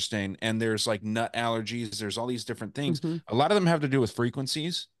interesting. And there's like nut allergies. There's all these different things. A lot of them have to do with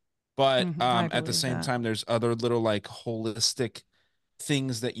frequencies, but I at the believe same that. time, there's other little like holistic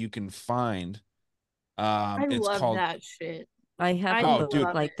things that you can find. I It's love called, that shit. I have I a oh, book dude,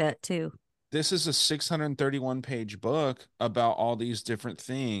 love like it. that too. this is a 631 page book about all these different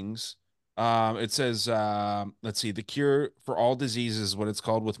things. It says, let's see, the cure for all diseases is what it's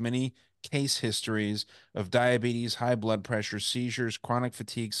called, with many case histories of diabetes, high blood pressure, seizures, chronic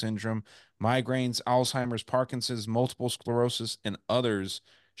fatigue syndrome, migraines, Alzheimer's, Parkinson's, multiple sclerosis, and others,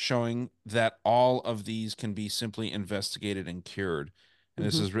 showing that all of these can be simply investigated and cured. And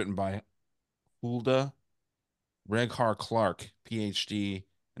this is written by Hulda Reghar Clark, PhD,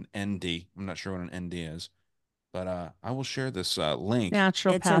 and ND. I'm not sure what an ND is, but I will share this link. It's a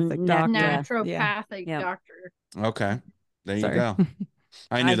Naturopathic doctor. yeah. Naturopathic Yeah. doctor. Okay, there you Sorry. go.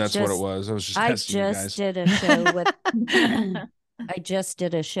 I knew that's what it was. I was just I asking you just guys. did a show with I just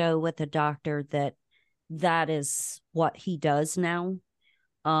did a show with a doctor that is what he does now,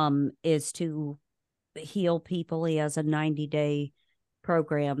 is to heal people. He has a 90-day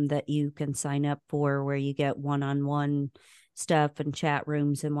program that you can sign up for where you get one-on-one stuff and chat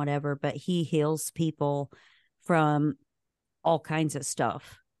rooms and whatever, but he heals people from all kinds of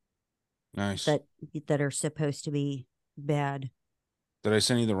stuff Nice. that are supposed to be bad. Did I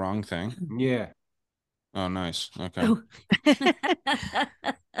send you the wrong thing? Yeah. Oh, nice. Okay.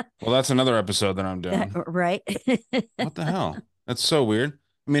 Well, that's another episode that I'm doing. Right. What the hell? That's so weird.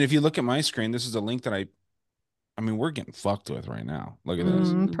 I mean, if you look at my screen, this is a link that I mean, we're getting fucked with right now. Look at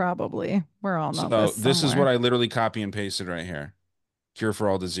this. Probably. We're all know So this this is what somewhere. I literally copy and pasted right here. Cure for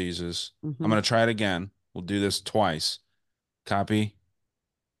all diseases. I'm Mhm. going to try it again. We'll do this twice. Copy.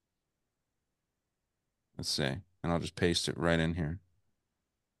 Let's see. And I'll just paste it right in here.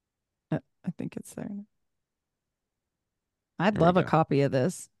 I think it's there. I'd There we love a go. copy of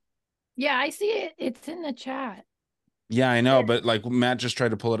this. Yeah, I see it. It's in the chat. Yeah, I know, but like Matt just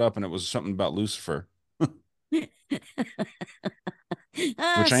tried to pull it up and it was something about Lucifer, which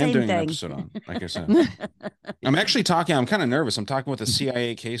I am Same doing an thing. episode on, like I said. I'm actually talking, I'm kind of nervous. I'm talking with the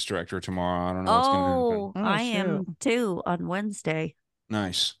CIA case director tomorrow. I don't know what's going to happen. Oh, I shoot. am too on Wednesday.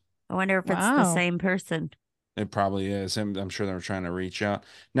 Nice. I wonder if it's the Wow. same person. It probably is. I'm sure they're trying to reach out.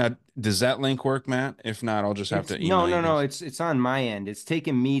 Now, does that link work, Matt? If not, I'll just have to email you no. guys. It's on my end. It's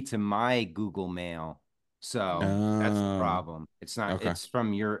taking me to my Google Mail. So that's the Oh, problem. It's not. okay. It's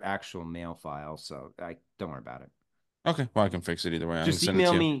from your actual mail file. So I don't worry about it. Okay. Well, I can fix it either way. I can Just send it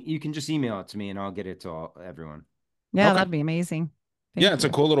email to you. me. You can just email it to me, and I'll get it to everyone. Yeah, Okay. that'd be amazing. Yeah, Thank it's you.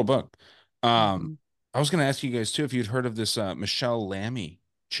 a cool little book. Mhm. I was going to ask you guys too if you'd heard of this Michelle Lammy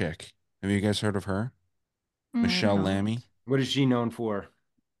chick. Have you guys heard of her? Michelle not. Lammy? What is she known for?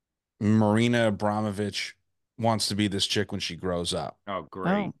 Marina Abramovich wants to be this chick when she grows up. Oh,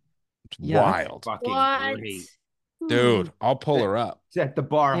 great. Oh, It's yuck. wild. Fucking What? great. Dude, I'll pull her up. Set the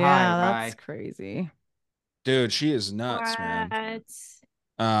bar yeah, high, that's crazy. Dude, she is nuts, man.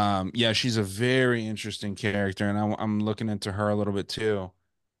 What? Yeah, she's a very interesting character, and I'm looking into her a little bit too.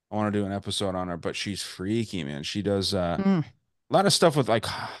 I want to do an episode on her, but she's freaky, man. She does Mm. a lot of stuff with like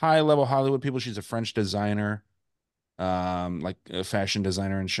high level Hollywood people. She's a French designer, like a fashion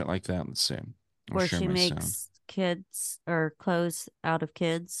designer and shit like that. Let's see. I'll Where share she my makes sound. kids or clothes out of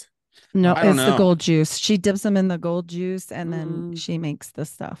kids. No, I don't it's the know. gold juice. She dips them in the gold juice and then Mm. she makes the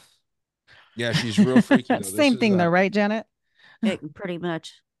stuff. Yeah, she's real freaky though. This Same is thing though, a right, Janet? Pretty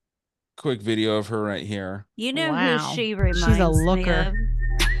much. quick video of her right here. You know Wow. who she reminds She's a me looker. of?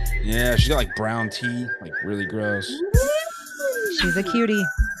 Yeah, she's got like brown teeth, like really gross. She's a cutie.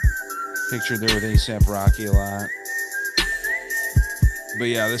 Pictured there with ASAP Rocky a lot. But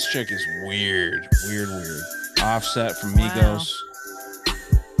yeah, this chick is weird. Offset from Wow. Migos.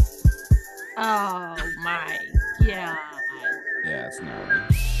 Oh my god. Yeah, it's gnarly.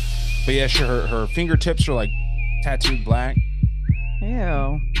 But yeah, sure, her fingertips are like tattooed black.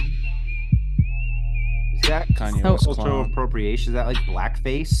 Ew. Is that Kanye So- West cultural clone. appropriation? Is that like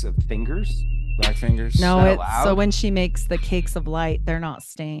blackface of fingers? Black fingers. No, that it's so allowed? when she makes the cakes of light, they're not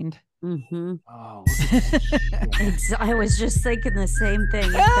stained. Mm-hmm. Oh, look at I was just thinking the same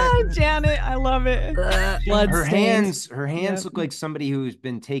thing. Ah, Janet, I love it. Blood her stains. hands Yep. look like somebody who's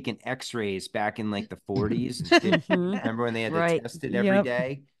been taking x-rays back in like the 40s and did, Mhm. remember when they had to Right. test it every Yep.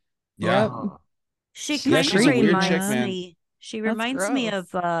 day? Yeah. Oh, She She's kind she's of a weird reminds chick, man. me. She That's reminds me of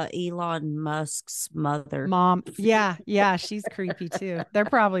gross. Elon Musk's mother. Mom. Yeah, she's creepy too. They're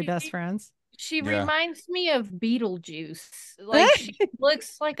probably best friends. She Yeah. reminds me of Beetlejuice. Like she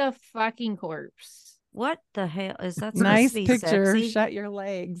looks like a fucking corpse. What the hell is that? Nice supposed to be picture. Sexy? Shut your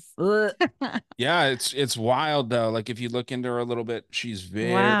legs. Ugh. Yeah, it's wild though. Like if you look into her a little bit, she's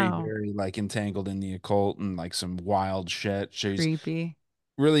very, Wow. very like entangled in the occult and like some wild shit. She's Creepy.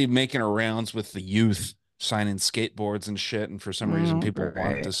 really making her rounds with the youth, signing skateboards and shit. And for some reason, Oh, people want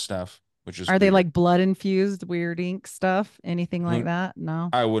great. this stuff, which is Are they weird. like blood infused, weird ink stuff? Anything like Who- that? No.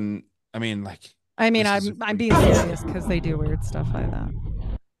 I wouldn't. I mean, like, I mean, this is a I'm freak. being serious because they do weird stuff like that.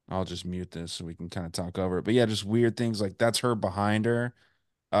 I'll just mute this so we can kind of talk over it. But yeah, just weird things like that's her behind her.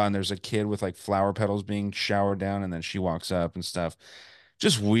 And there's a kid with like flower petals being showered down, and then she walks up and stuff.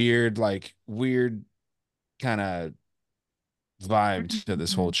 Just weird, like weird kind of vibe to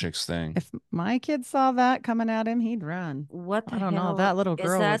this whole chick's thing. If my kid saw that coming at him, he'd run. What the I don't know. hell? That little Is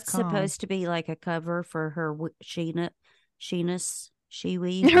girl was that calm. supposed to be like a cover for her Sheenus? Her Sheenus.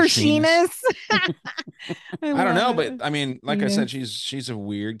 sheenus. I don't know, love but it. I mean, like I said, Sheenus. she's a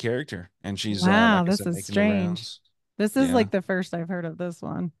weird character, and she's Wow, like I this said, is making the strange. rounds. This is Yeah. like the first I've heard of this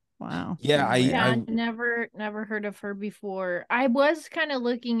one. Wow. Yeah, Really weird. Yeah, I never heard of her before. I was kind of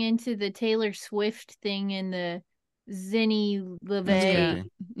looking into the Taylor Swift thing and the Zinni that's LeVay.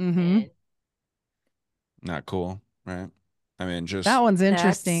 creepy. Mm-hmm. and Not cool, right? I mean, just That one's That's-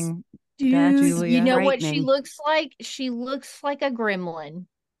 interesting. Dude, Julia. you know what she Frightening. looks like? She looks like a gremlin.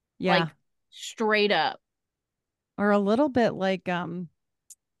 Yeah. Like straight up. Or a little bit like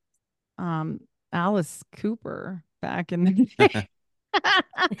Alice Cooper back in the day.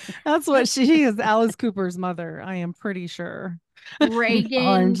 That's what she is, Alice Cooper's mother. I am pretty sure. I'm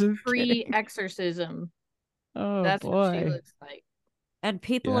Reagan just kidding. pre-exorcism. Oh That's what she boy. looks like. And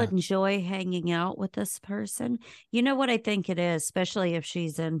people Yeah. enjoy hanging out with this person. You know what I think it is, especially if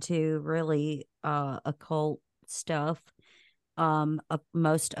she's into really occult stuff.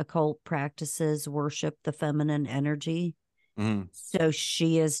 Most occult practices worship the feminine energy. Mhm. So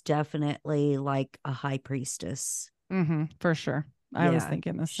she is definitely like a high priestess. For sure. I was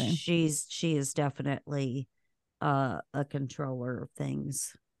thinking the same. She is definitely a controller of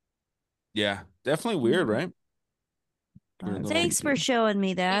things. Yeah, definitely weird, Mhm. right? Weird little. Thanks for showing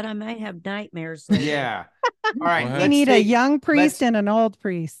me that. I might have nightmares later. Yeah. All right. Go We ahead. need a young priest let's and an old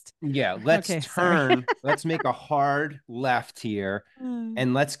priest. let's Okay, sorry. turn. Let's make a hard left here,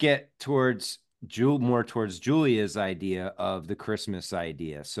 and let's get towards more towards Julia's idea of the Christmas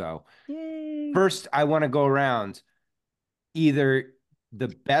idea. So Yay. first, I want to go around either the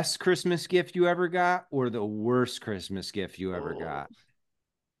best Christmas gift you ever got or the worst Christmas gift you ever got,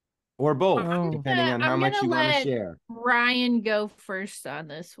 or both, Oh. depending on how I'm much gonna you want to let share. Ryan go first on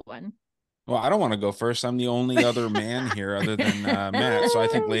this one. Well, I don't want to go first. I'm the only other man here other than Matt. So I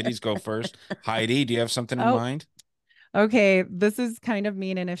think ladies go first. Heidi, do you have something in Oh. mind? Okay, this is kind of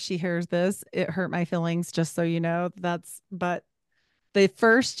mean, and if she hears this, it hurt my feelings, just so you know. But the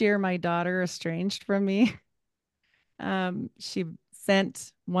first year my daughter estranged from me, she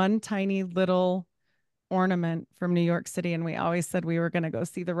sent one tiny little ornament from New York City, and we always said we were going to go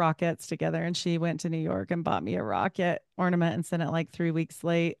see the Rockettes together, and she went to New York and bought me a rocket ornament and sent it like 3 weeks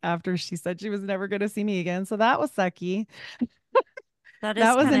late after she said she was never going to see me again. So that was sucky. That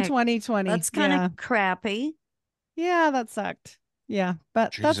That was in kinda, 2020. that's kind Yeah. of crappy. Yeah, that sucked. Yeah,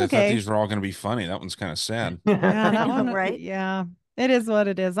 but Jeez, that's I thought okay. these were all going to be funny. That one's kind of sad. Yeah, that I know, one. right? Yeah, it is what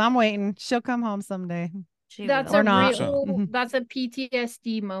it is. I'm waiting. She'll come home someday. She That's will. Or a not. real Mhm. that's a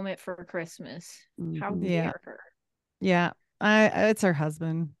PTSD moment for Christmas. How Mhm. Yeah. dare her? Yeah. It's her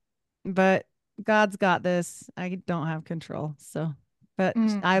husband. But God's got this. I don't have control. So, but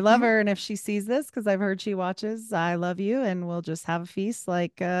I love Mhm. her, and if she sees this, because I've heard she watches, I love you, and we'll just have a feast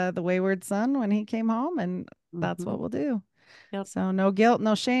like the wayward son when he came home, and that's what Mhm. we'll do. Yep. So no guilt,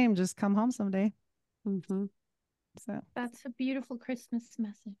 no shame, just come home someday. Mhm. So That's a beautiful Christmas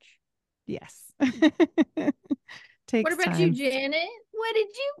message. yes. What Takes about you, time. Janet? What did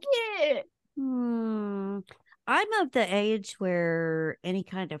you get? I'm of the age where any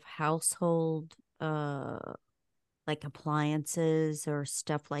kind of household like appliances or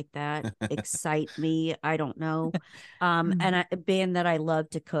stuff like that excite me. I don't know. And being that I love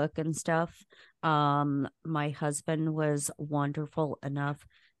to cook and stuff, my husband was wonderful enough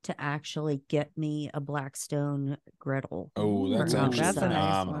to actually get me a Blackstone griddle Oh, Ooh, that's for actually a that's a household. nice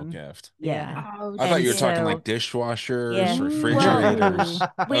phenomenal one. gift. Yeah. Oh, I thought And you were talking so, like dishwashers, yeah, well, refrigerators.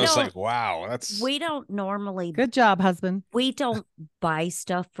 I we was don't like, wow, that's we don't normally Good job, husband. we don't buy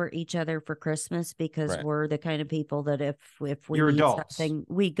stuff for each other for Christmas because right. we're the kind of people that if we You're need adults. something,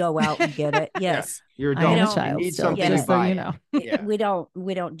 we go out and get it. Yeah, Yes. you're I am a adults. You child need still, something, just you so buy you it. know. Yeah.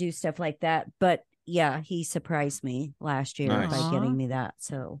 We don't do stuff like that. But yeah, he surprised me last year Nice. by Aw. getting me that.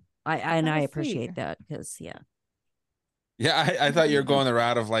 So I That was appreciate sweet. that because yeah. Yeah, I thought you were going the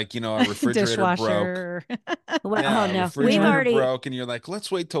route of like, a refrigerator broke. Dishwasher. Well, oh Yeah, a no, we've refrigerator already broke, and you're like,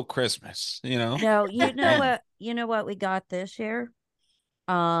 let's wait till Christmas. no. You know Man. what we got this year.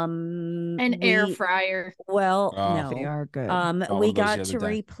 an air We fryer. well Oh, They no. are good. bought one We of those the got other to day.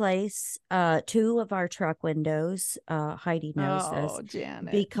 replace two of our truck windows. Heidi knows this Oh,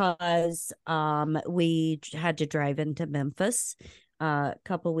 Janet. because we had to drive into Memphis a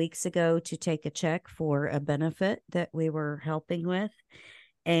couple weeks ago to take a check for a benefit that we were helping with,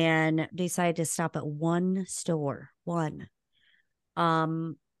 and decided to stop at one store,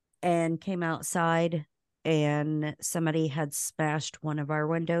 and came outside, and somebody had smashed one of our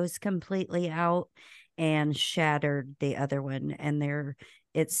windows completely out and shattered the other one. And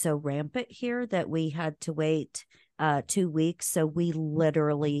it's so rampant here that we had to wait 2 weeks. So we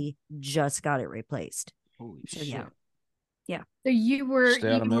literally just got it replaced. Holy So shit. yeah. So you were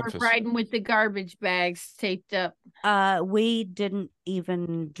Stay out of Memphis. riding with the garbage bags taped up. We didn't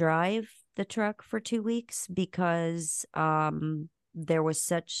even drive the truck for 2 weeks because there was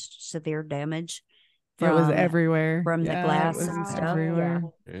such severe damage It was from everywhere. the Yeah, it glass was and stuff. everywhere.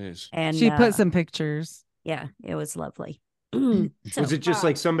 Jeez. And She put some pictures. yeah, it was lovely. Was So it just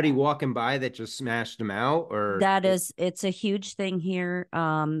like somebody walking by that just smashed them out, or it's a huge thing here.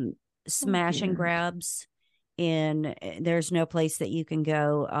 Smash and dear. grabs. There's no place that you can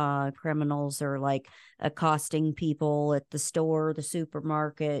go. Criminals are like accosting people at the store, the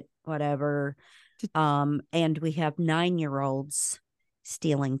supermarket, whatever. And we have 9-year-olds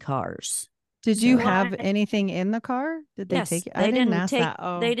stealing cars. Did you So- have anything in the car? Did they Yes, take it? they I didn't didn't ask take that.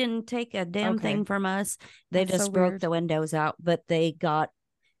 Oh, they didn't take a damn Okay. thing from us. They That's so just broke weird. the windows out, but they got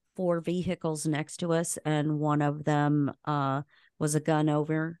 4 vehicles next to us, and one of them was a gun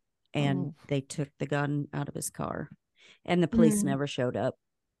over, and Oh. they took the gun out of his car, and the police Mm. never showed up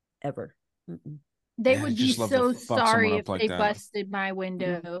ever. Mm-mm. They Man, I'd would be just love to so fuck someone sorry up if like they that. busted my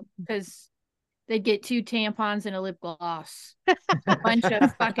window because they'd get 2 tampons and a lip gloss, a bunch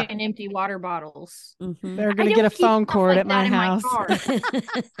of fucking empty water bottles. Mhm. They're I gonna get don't a keep phone stuff cord like at my that in my house. car.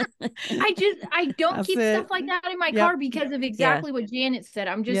 I don't That's keep it. stuff like that in my Yep. car because of exactly what Janet said.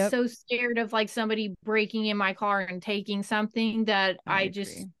 I'm just Yep. so scared of like somebody breaking in my car and taking something that I I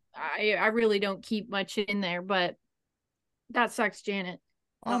just agree. I really don't keep much in there, but that sucks, Janet.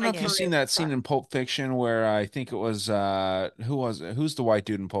 I don't know Like, if you've for seen real, that sucks. scene in Pulp Fiction where I think it was who's the white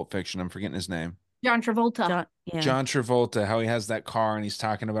dude in Pulp Fiction? I'm forgetting his name. John Travolta. John Travolta, how he has that car and he's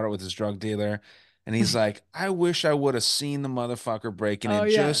talking about it with his drug dealer. And he's like, I wish I would have seen the motherfucker breaking Oh, in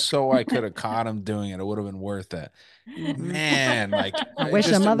yeah. just so I could have caught him doing it. It would have been worth it. Mhm. Man, like I wish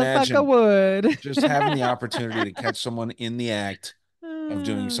a just motherfucker imagine would. just having the opportunity to catch someone in the act of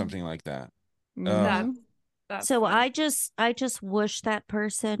doing Mm. something like that. That Mhm. that's So funny. I just wish that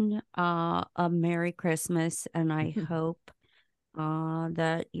person a Merry Christmas, and I hope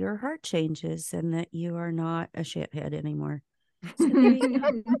that your heart changes and that you are not a shithead anymore. So there you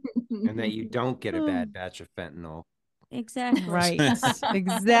go. And that you don't get a bad batch of fentanyl. Exactly. Right.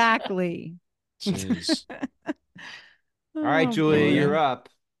 Exactly. Jeez. All right, Oh, Julia, boy. you're up.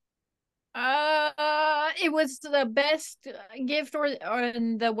 It was the best gift or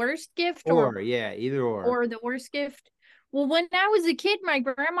the worst gift or Yeah, either or. the worst gift. Well, when I was a kid, my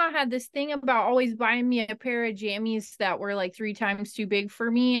grandma had this thing about always buying me a pair of jammies that were like 3 times too big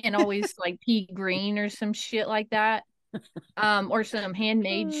for me and always like pea green or some shit like that. Or some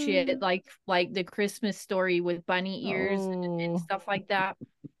handmade shit like the Christmas Story with bunny ears and Oh. stuff like that.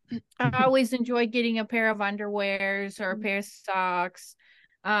 I always enjoy getting a pair of underwears or a pair of socks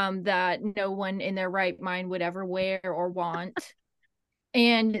that no one in their right mind would ever wear or want.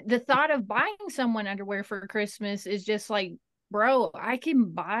 And the thought of buying someone underwear for Christmas is just like, bro, I can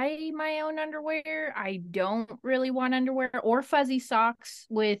buy my own underwear. I don't really want underwear or fuzzy socks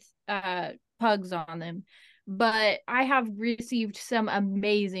with pugs on them. But I have received some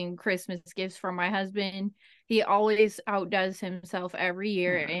amazing Christmas gifts from my husband. He always outdoes himself every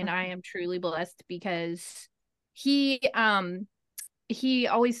year, and I am truly blessed because he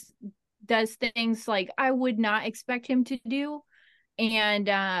always does things like I would not expect him to do. And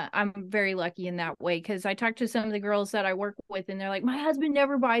I'm very lucky in that way because I talk to some of the girls that I work with, and they're like, my husband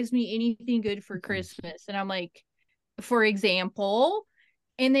never buys me anything good for Christmas. And I'm like, for example,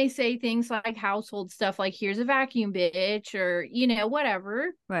 and they say things like household stuff like here's a vacuum, bitch, or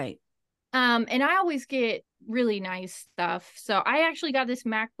whatever. Right. And I always get really nice stuff. So I actually got this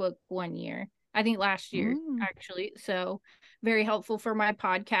MacBook one year, I think last year, actually. So very helpful for my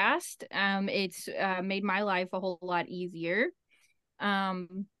podcast. It's made my life a whole lot easier.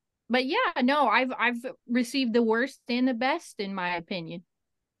 But yeah, no, I've received the worst and the best in my opinion.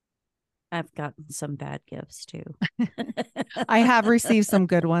 I've gotten some bad gifts too. I have received some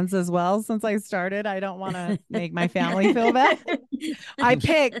good ones as well since I started. I don't want to make my family feel bad.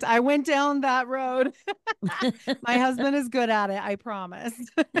 I went down that road. My husband is good at it, I promise.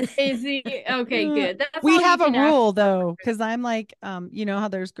 Is he? Okay, good. That's We all you have a can ask rule for. though, because I'm like, you know how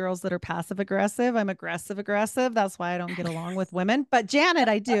there's girls that are passive aggressive. I'm aggressive aggressive. That's why I don't get along with women. But Janet,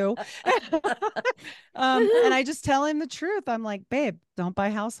 I do. And I just tell him the truth. I'm like, babe, don't buy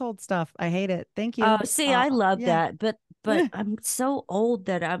household stuff. I hate it. Thank you. Oh, see, I love yeah. that, but I'm so old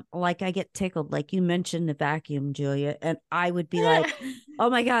that I'm like, I get tickled. Like you mentioned the vacuum, Julia, and I would be like, oh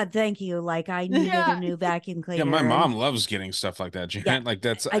my God, thank you. Like I needed a new vacuum cleaner. Yeah, my and mom loves getting stuff like that, Janet. Yeah, Like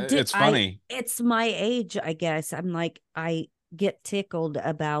that's I do. it's funny. It's my age, I guess. I'm like, I get tickled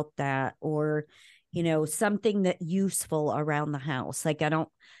about that, or something that useful around the house. Like I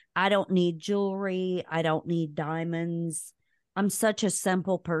don't need jewelry. I don't need diamonds. I'm such a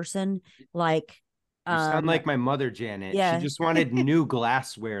simple person. Like, You sound like my mother, Janet. yeah. She just wanted new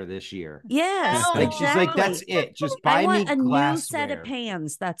glassware this year. Yes, Oh. Like she's like, that's exactly. it. Just I buy me want a new set of glassware.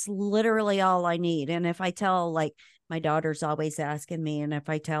 pans. That's literally all I need. And if I tell, like, my daughter's always asking me, and if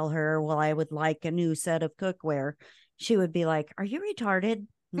I tell her, well, I would like a new set of cookware, she would be like, are you retarded?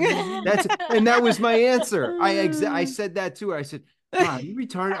 And that was my answer. I said that to her. I said, wow, you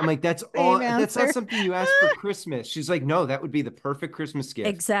retarded. I'm like, that's all. That's not answer. something you asked for Christmas. She's like, no, that would be the perfect Christmas gift.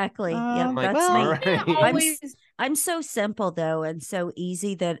 Exactly. Yep, I'm like, that's all me. right. I'm so simple though, and so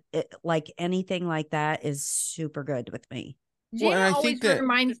easy that like anything like that is super good with me. Well, and Janet I always think that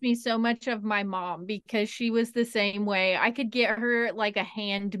reminds me so much of my mom because she was the same way. I could get her like a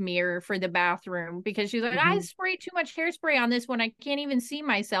hand mirror for the bathroom because she's like, I spray too much hairspray on this one. I can't even see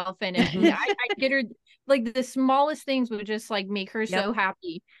myself in it. And I get her like the smallest things would just like make her Yep. so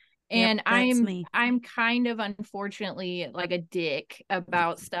happy. Yep, And that's me. I'm kind of unfortunately like a dick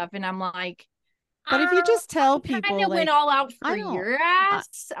about stuff. And I'm like, But if you just tell kind people, of went like, all out I for don't, your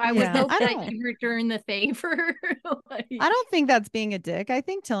ass. I would yeah, hope I that don't, you return the favor. Like, I don't think that's being a dick. I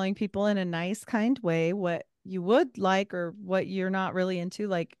think telling people in a nice, kind way what you would like or what you're not really into.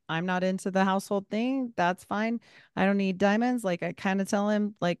 Like, I'm not into the household thing. That's fine. I don't need diamonds. Like, I kind of tell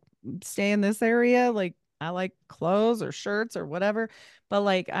him, like, stay in this area. Like, I like clothes or shirts or whatever. But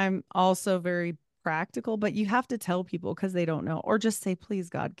like, I'm also very practical. But you have to tell people because they don't know, or just say, please,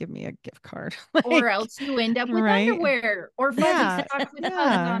 God, give me a gift card. or Like, else you end up with right? underwear or fuzzy Yeah. socks with hugs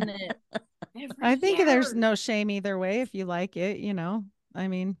Yeah. on it every I think there's year. no shame either way if you like it, you know. I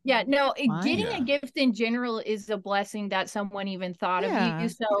mean, Yeah, no, fine. getting a Yeah. gift in general is a blessing that someone even thought of you. Yeah,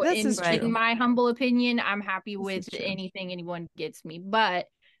 So this is in true. my humble opinion, I'm happy This with is true. anything anyone gets me. But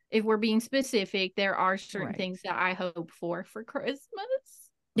if we're being specific, there are certain Right. things that I hope for Christmas.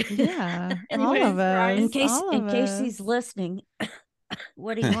 Yeah, all Anyways, of Ryan. us, all In of case he's us. listening,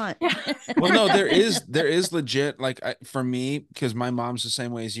 what do you want? Well, no, there is legit like for me because my mom's the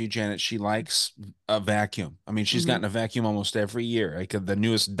same way as you, Janet. She likes a vacuum. I mean, she's gotten a vacuum almost every year. Like the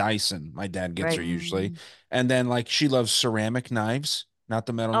newest Dyson, my dad gets her Right. usually, and then like she loves ceramic knives, not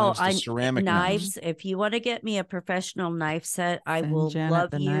the metal Oh, knives, the ceramic knives. knives. If you want to get me a professional knife set, I Send will Janet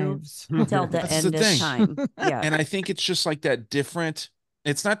love the you knives. till the That's the end of thing. time. Yeah. And I think it's just like that different.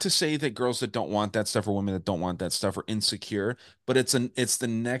 It's not to say that girls that don't want that stuff or women that don't want that stuff are insecure, but it's the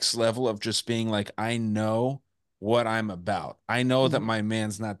next level of just being like, I know what I'm about. I know that my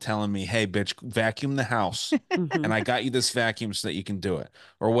man's not telling me, hey, bitch, vacuum the house. And Mhm. I got you this vacuum so that you can do it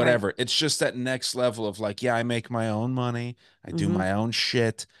or Right. whatever. It's just that next level of like, yeah, I make my own money. I do Mhm. my own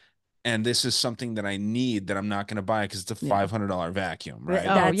shit. And this is something that I need that I'm not going to buy because it's a Yeah. $500 vacuum, right?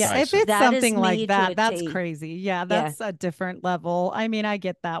 Oh, Or yeah. If Dyson. it's That is something me like to a that, that's T. crazy. Yeah, Yeah. that's a different level. I mean, I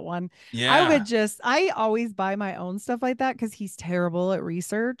get that one. Yeah. I always buy my own stuff like that because he's terrible at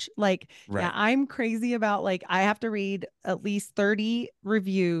research. Like, yeah, Right. I'm crazy about like, I have to read at least 30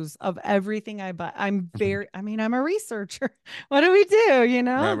 reviews of everything I buy. I'm a researcher. What do we do, you Right,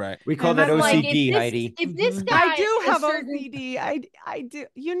 know? right. We call And that I'm so like, OCD, Heidi. if this Mhm. I guy do a have certain OCD. I do.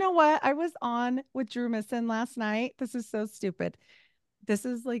 You know what? I was on with Drew Misson last night. This is so stupid. This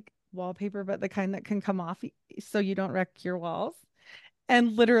is like wallpaper, but the kind that can come off so you don't wreck your walls.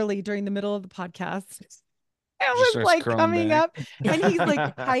 And literally during the middle of the podcast, it Just was starts like curling coming back. up. And he's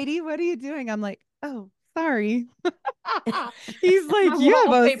like, Heidi, what are you doing? I'm like, oh, sorry. He's my like, you have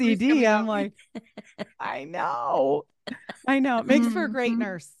wallpaper's OCD. coming I'm off. like, I know. I know. It makes for a great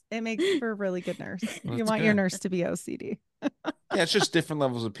nurse. It makes for a really good nurse. Well, You that's want your good. nurse to be OCD. Yeah, it's just different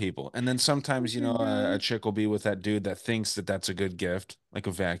levels of people. And then Oh sometimes, my a gosh. chick will be with that dude that thinks that that's a good gift, like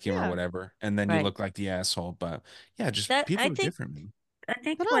a vacuum or Yeah. whatever. And then you Right. look like the asshole. But yeah, just That people are different, man. I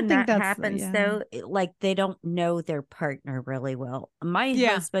think But I don't when think that that's happens yeah. though, like they don't know their partner really well. My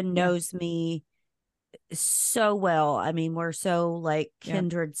Yeah. husband Yeah. knows me so well. I mean, we're so like Yeah.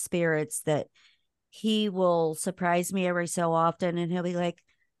 kindred spirits that he will surprise me every so often and he'll be like,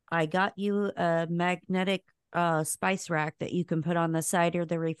 I got you a magnetic spice rack that you can put on the side of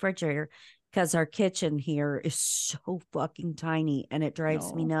the refrigerator because our kitchen here is so fucking tiny and it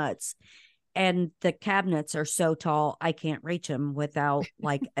drives me No. nuts. And the cabinets are so tall I can't reach them without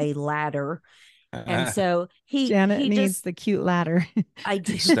like a ladder. And so Janet he needs just the cute ladder. I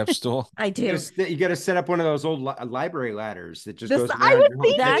do. Step stool. I do. You gotta set up one of those old library ladders that just This goes I around was your whole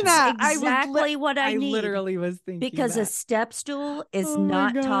thinking kitchen. That's that. exactly what I I need literally was thinking because a that. step stool is Oh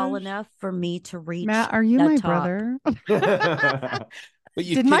my not tall gosh. enough for me to reach Matt, are you the my top. brother? But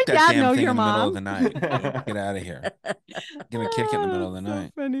you Did my kick that dad damn know thing your in the middle of mom? the night. Get out of here. Gonna kick it in the middle of the That's so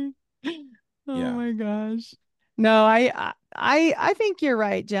night. funny. Oh Yeah. my gosh. No, I think you're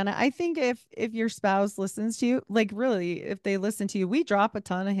right, Jenna. I think if your spouse listens to you, like really, if they listen to you, we drop a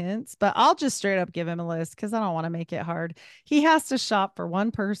ton of hints, but I'll just straight up give him a list because I don't want to make it hard. He has to shop for one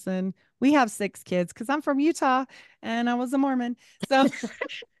person. We have 6 kids because I'm from Utah and I was a Mormon. So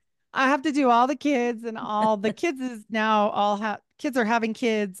I have to do all the kids and all the kids is now all have kids are having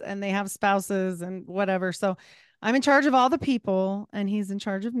kids and they have spouses and whatever. So I'm in charge of all the people and he's in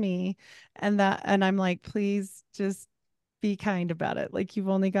charge of me. And I'm like, please just be kind about it. Like you've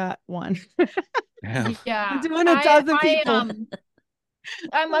only got one. Yeah. I'm Yeah, doing a dozen I people.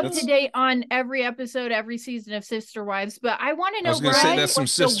 I'm up to That's- date on every episode, every season of Sister Wives, but I want to I know, was gonna say Brian, that's some what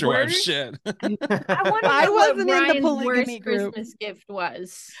the sister wife worst. shit. I want to I know what wasn't in the Brian's polygamy worst group. Christmas gift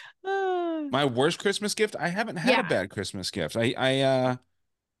was. My worst Christmas gift? I haven't had a Yeah. bad Christmas gift.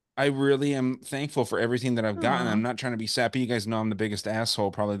 I really am thankful for everything that I've gotten. Aw. I'm not trying to be sappy. You guys know I'm the biggest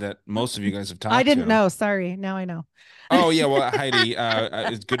asshole probably that most of you guys have talked I didn't to. know. Sorry. Now I know. Oh yeah, well Heidi,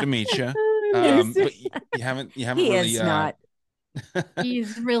 it's good to meet you. Nice. But you haven't He really is not.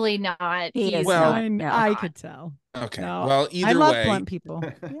 He's really not. He is Well, not. No. I could tell. okay. No, Well, I either love way, blunt people.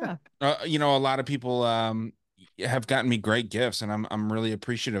 Yeah. you know, a lot of people have gotten me great gifts, and I'm really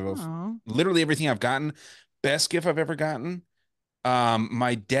appreciative of Aw. literally everything I've gotten. Best gift I've ever gotten.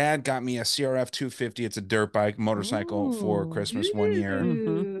 My dad got me a CRF 250. It's a dirt bike motorcycle for Ooh. Christmas one year.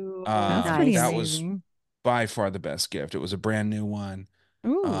 Ooh. That's Um, pretty that was amazing. by far the best gift. It was a brand new one.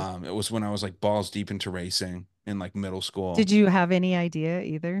 Ooh. It was when I was like balls deep into racing in like middle school. Did you have any idea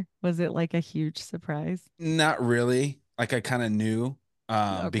either? Was it like a huge surprise? Not really. Like I kind of knew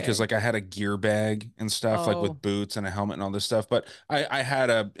because Okay. like I had a gear bag and stuff like Oh. with boots and a helmet and all this stuff, but I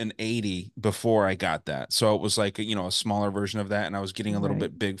had an 80 before I got that. So it was like, you know, a smaller version of that and I was getting a little Right.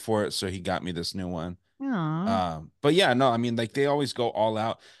 bit big for it, so he got me this new one. Aw. But yeah, no, I mean like they always go all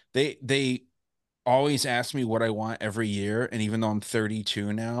out. They always ask me what I want every year. And even though I'm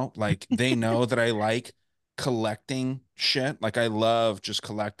 32 now, like they know that I like collecting shit. Like I love just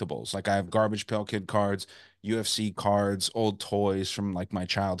collectibles. Like I have Garbage Pail Kid cards, UFC cards, old toys from like my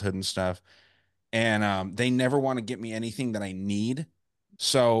childhood and stuff. And they never want to get me anything that I need.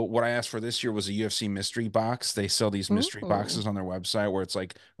 So what I asked for this year was a UFC mystery box. They sell these mystery Ooh. boxes on their website where it's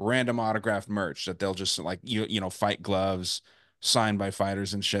like random autographed merch that they'll just like you know fight gloves signed by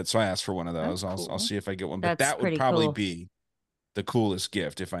fighters and shit. So I asked for one of those. That's I'll cool. see if I get one. But That's that would pretty probably cool. be the coolest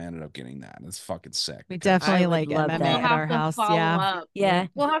gift if I ended up getting that. It's fucking sick. We because- definitely I would like love MMA We'll that. at have our to house. follow Yeah. up. Yeah.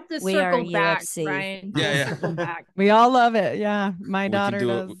 We'll have to We are circle back, UFC. Brian. Yeah, We'll yeah. circle back. We all love it. Yeah. My We can daughter do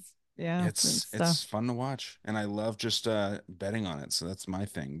it. does. Yeah. It's and stuff. fun to watch, and I love just betting on it. So that's my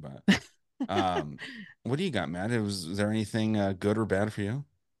thing. But what do you got, Matt? Was there anything good or bad for you?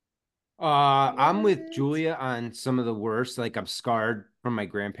 I'm with What? Julia on some of the worst. Like I'm scarred from my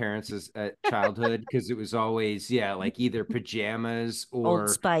grandparents' childhood because it was always, yeah, like either pajamas Old or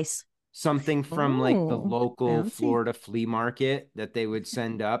Spice. something from like the Oh, local fancy. Florida flea market that they would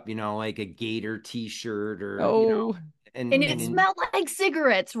send up, you know, like a gator t-shirt or, you know, Oh, And it smelled like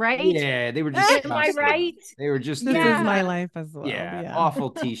cigarettes, right? yeah, they were Am I disgusting. right? They were just this is Yeah. my life as well. yeah, Yeah. awful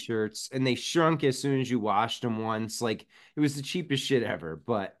t-shirts, and they shrunk as soon as you washed them once. Like it was the cheapest shit ever.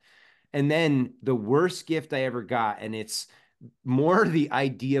 But and then the worst gift I ever got, and it's more the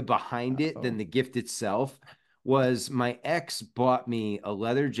idea behind it than Uh-oh. the gift itself, was my ex bought me a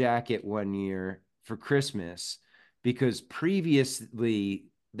leather jacket one year for Christmas because previously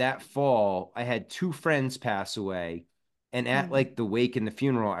that fall I had two friends pass away, and at like the wake and the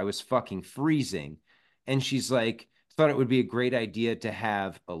funeral I was fucking freezing, and she's like thought it would be a great idea to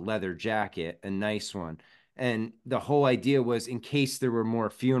have a leather jacket, a nice one. And the whole idea was in case there were more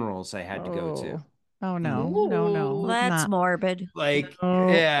funerals I had to go to. Oh. Oh no. Mhm. No, Ooh. no. That's Not. morbid. Like, Oh.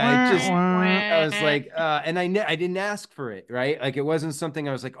 yeah, it just Wah, I was like, and I didn't ask for it, right? Like it wasn't something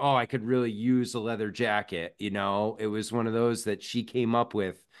I was like, oh, I could really use a leather jacket, you know? It was one of those that she came up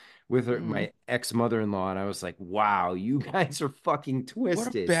with her, Mm. my ex-mother-in-law, and I was like, wow, you guys are fucking What a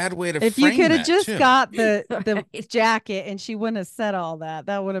twisted. bad way to If you frame could have that, just too. got the Right. jacket and she wouldn't have said all that,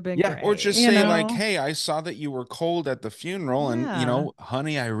 that would have been Yeah, great. Or just you say know? like, "Hey, I saw that you were cold at the funeral, and you Yeah. know,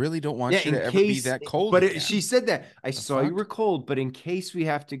 honey, I really don't want Yeah, you in to ever be case, that cold but again." she said that I The saw you fuck? were cold, but in case we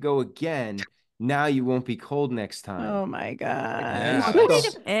have to go again, now you won't be cold next time. Oh my gosh. Yeah, What way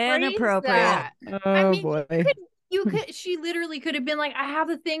that's- to phrase Inappropriate. that? I Oh mean, boy. you could she literally could have been like, I have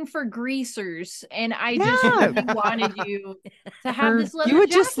a thing for greasers, and I Yeah. just really wanted you to have Or this leather you would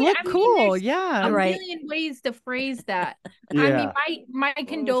jacket. just look I mean, cool. there's Yeah. a Right. million ways to phrase that. I Yeah. mean, my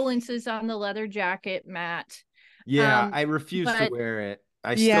condolences on the leather jacket, Matt. Yeah, I refuse to but wear it.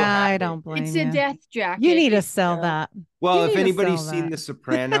 I still Yeah, I have it. don't blame it's you. a death jacket. You need to It- sell that. Well, You if need to anybody's sell seen that. The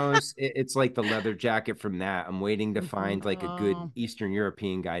Sopranos, it's like the leather jacket from that. I'm waiting to find like a good Oh. Eastern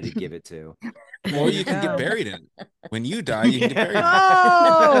European guy to give it to. Or you you can get go. buried in it. When you die, you can get buried in it.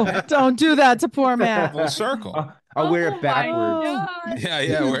 Oh, don't do that to poor Matt. Full circle. I'll wear Oh it my backwards. God.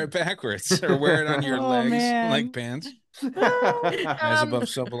 Yeah, wear it backwards or wear it on your Oh, legs man. like pants. As Um, above,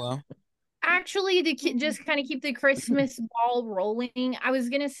 so below. Actually, to just kind of keep the Christmas ball rolling, I was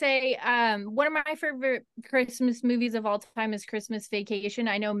gonna say, one of my favorite Christmas movies of all time is Christmas Vacation.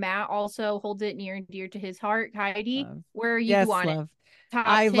 I know Matt also holds it near and dear to his heart. Heidi, Love. where are you Yes, on it? love. Top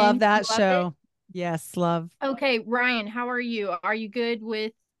I 10? love You that love show. Yes, love. Okay, Ryan, how are you? Are you good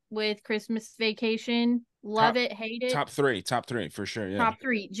with Christmas Vacation? Love Top it, hate it? top three for sure. Yeah. Top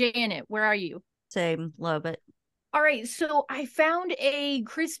 3. Janet, where are you? Same. Love it. All right, so I found a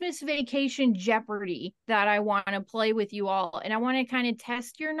Christmas Vacation Jeopardy that I want to play with you all, and I want to kind of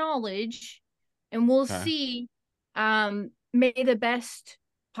test your knowledge, and we'll Okay. see. May the best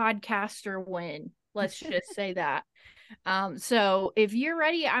podcaster win. Let's just say that. So if you're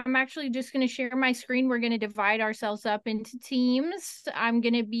ready, I'm actually just going to share my screen. We're going to divide ourselves up into teams.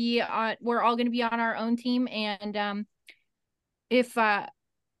 We're all going to be on our own team, and if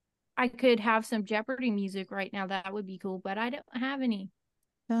I could have some Jeopardy music right now, that would be cool, but I don't have any.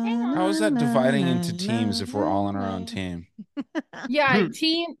 Hang on. How is that dividing into teams if we're all on our own team? Yeah,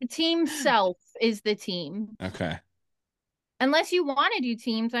 team self is the team. Okay. Unless you want to do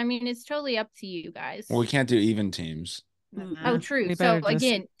teams, I mean, it's totally up to you guys. Well, we can't do even teams. Oh, true. We So better just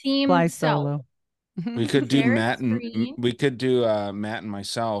again, team fly self. solo. We could do Share Matt and screen. Matt and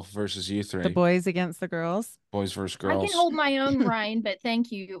myself versus you three. The boys against the girls. Boys versus I girls. can hold my own, Ryan, but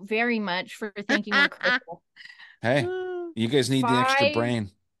thank you very much for thinking we're critical. Hey, you guys need the extra 5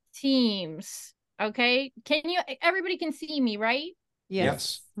 brain. teams. Okay. Everybody can see me, right?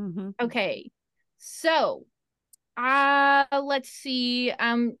 Yes. Mm-hmm. Okay. So, let's see.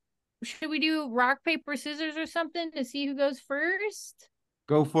 Should we do rock, paper, scissors or something to see who goes first?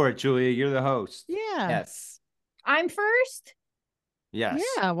 Go for it, Julia. You're the host. Yeah. Yes. I'm first. Yes.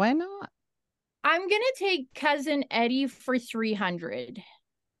 Yeah, why not? I'm going to take Cousin Eddie for 300.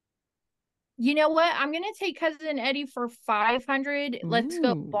 You know what? I'm going to take Cousin Eddie for 500. Let's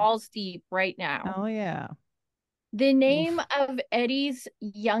go Ooh. balls deep right now. Oh, yeah. The name of Eddie's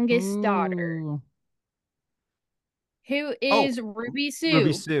youngest daughter, Ooh. who is Ruby Sue.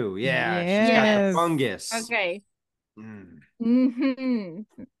 Ruby Sue. Yeah. She's got the Yes. fungus. Okay. Mm.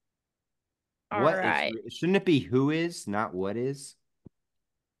 Mm-hmm. All What right. shouldn't it be who is, not what is?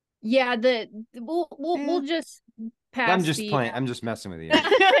 Yeah, we'll just pass. I'm just playing. I'm just messing with you.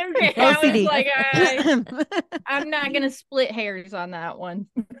 Okay, I was OCD. like, I'm not gonna split hairs on that one.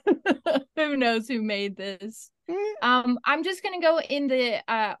 Who knows who made this? I'm just gonna go in the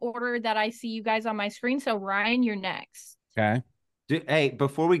order that I see you guys on my screen. So Ryan, you're next. Okay. Hey,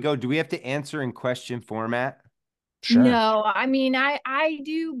 before we go, do we have to answer in question format? Sure. No, I mean I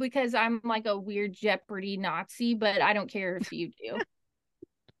do because I'm like a weird Jeopardy Nazi, but I don't care if you do.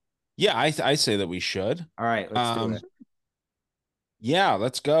 Yeah, I say that we should. All right, let's do it. Yeah,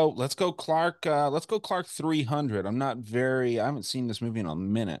 let's go. Let's go, Clark. Let's go, Clark 300. I haven't seen this movie in a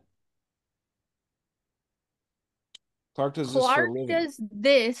minute. Clark does this for a Clark living. does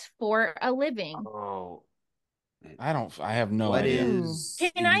this for a living. Oh, I have no what idea. is?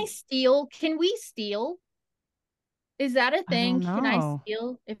 Can I steal? Can we steal? Is that a thing? Can I know.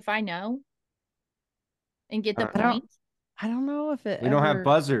 steal if I know? And get the I don't- points? I don't know if it We don't have ever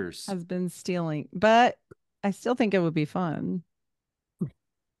buzzers. has been stealing, but I still think it would be fun.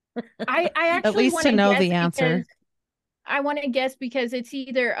 I actually At least to wanna know guess the answer. because I want to guess because it's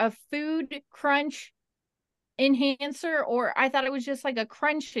either a food crunch enhancer or I thought it was just like a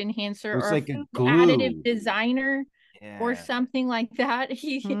crunch enhancer It's or like a a food glue. additive designer or Yeah. something like that.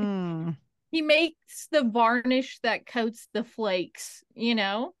 Hmm. He makes the varnish that coats the flakes,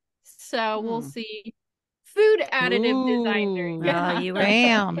 So we'll see. Food additive designer. Ooh. Yeah. Oh, you were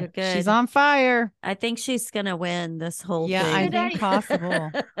Bam. you're good. She's on fire. I think she's gonna win this whole Yeah, I thing. think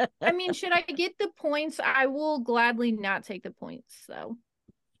possible. I mean, should I get the points? I will gladly not take the points. So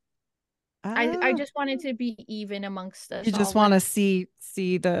I just wanted to be even amongst us. You just want to see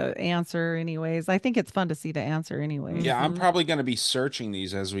the answer anyways. I think it's fun to see the answer anyways. Yeah, I'm probably going to be searching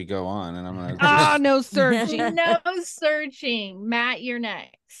these as we go on, and I'm going to Ah, just. no searching. No searching. Matt, you're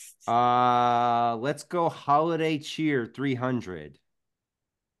next. Let's go holiday cheer 300.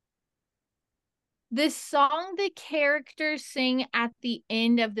 The song the characters sing at the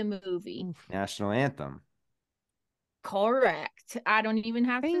end of the movie. National anthem. Correct. I don't even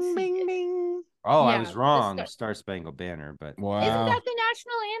have to Bing, see bing, it. bing. Oh, I Yeah, was wrong. let's Star Spangled Banner, but Isn't Wow. that the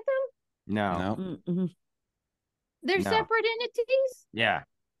national anthem? no. No. Mm-mm. They're No. separate entities? Yeah.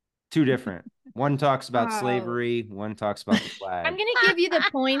 Two different. One talks about Oh. slavery, one talks about the flag. I'm gonna give you the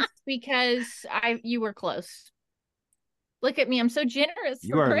points because you were close. Look at me, I'm so generous.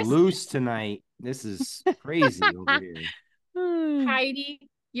 You for are Christmas. loose tonight. This is crazy over here. Heidi,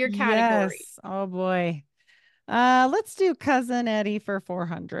 your category. Yes. Oh boy. Let's do Cousin Eddie for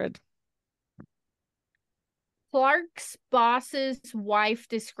 400. Clark's boss's wife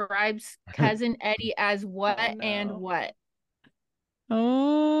describes Cousin Eddie as what Oh, no. and what?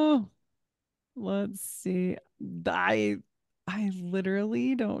 Oh, let's see. I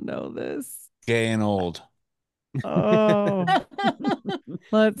literally don't know this. Gay and old. Oh,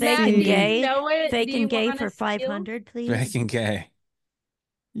 let's Fake Matt, and do see. you gay. know it? Fake Do you and gay want for to steal? 500, please. Fake and gay.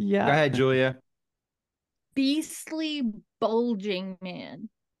 Yeah. Go ahead, Julia. Beastly bulging man.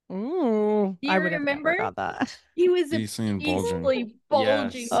 Ooh, Do I you would have never remember? got that. He was a Beastly and bulging. beastly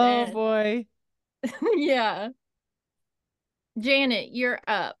bulging Yes. Oh man. boy. Yeah. Janet, you're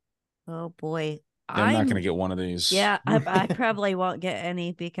up. Oh boy. Yeah, I'm not going to get one of these. Yeah, I probably won't get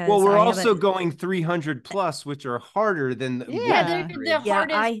any because Well, we're I also haven't. going 300 plus, which are harder than the Yeah, they're 100. the Yeah,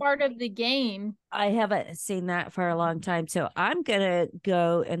 hardest part of the game. I haven't seen that for a long time, so I'm gonna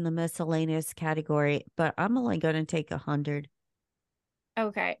go in the miscellaneous category, but I'm only gonna take 100.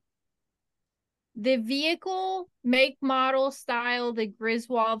 Okay. The vehicle, make, model, style the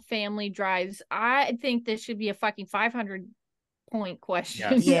Griswold family drives. I think this should be a fucking 500-point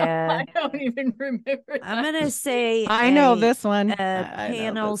question. Yes. Yeah. I don't even remember I'm that. gonna say I know a this one. a I know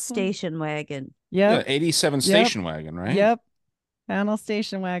panel this one. station wagon. Yeah, Yep. 87 station wagon, right? Yep. Panel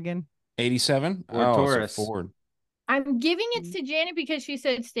station wagon. 87? Ford Oh, it's a Taurus. Ford. I'm giving it to Janet because she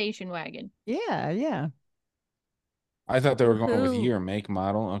said station wagon. Yeah. I thought they were going with Woohoo. year, make,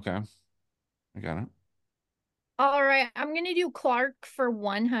 model. Okay. I got it. All right, I'm gonna do Clark for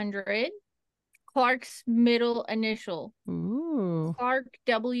 100. Clark's middle initial. Ooh. Clark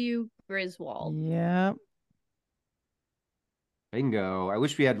W. Griswold. Yep. Bingo. I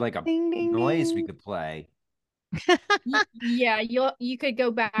wish we had like a Ding, ding, noise we ding. could play. Yeah, you could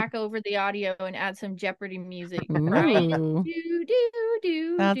go back over the audio and add some Jeopardy music, right? Ooh. Do do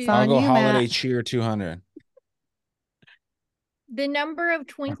do That's do. I'll on go you, holiday Matt. cheer 200. The number of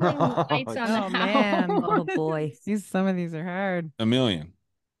twinkling lights on the Oh man. house. Oh boy. Some of these are hard. A million.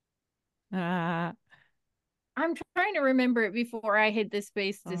 Ah, I'm trying to remember it before I hit the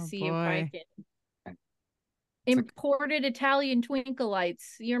space to Oh, see if I boy. can. It's Imported Italian twinkle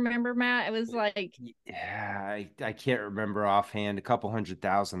lights. You remember, Matt? It was like Yeah, I can't remember offhand. A couple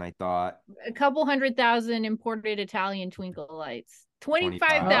 100,000, I thought. a couple 100,000 imported Italian twinkle lights.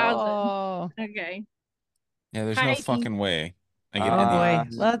 25,000. oh. Okay. Yeah, there's no Heidi. fucking way I get Oh any boy. of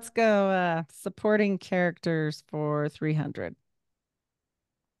these. Let's go supporting characters for 300.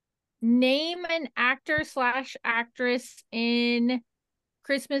 Name an actor slash actress in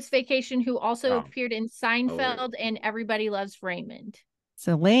Christmas Vacation who also Oh. appeared in Seinfeld and Everybody Loves Raymond. It's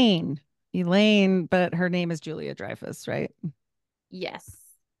Elaine, but her name is Julia Dreyfus, right? Yes.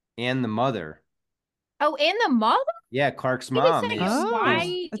 And the mother. Oh, and the mother? Yeah, Clark's I was mom. saying is-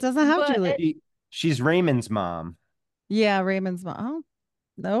 why, it doesn't have but- Julia. She's Raymond's mom. Yeah, Raymond's mom. Oh,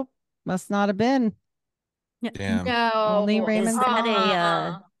 nope. Must not have been. Damn. No. Only Raymond's Is that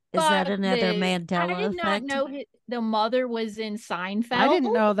Uh-uh. is that Fuck another this. Mandela I did not effect? know the mother was in Seinfeld. I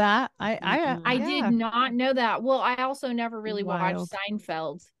didn't know that. I did not know that. Well, I also never really Wild. watched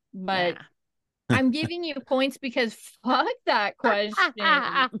Seinfeld, but Nah. I'm giving you points because fuck that question.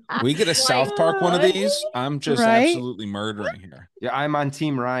 We get a South Park one of these. I'm just Right? absolutely murdering here. Yeah, I'm on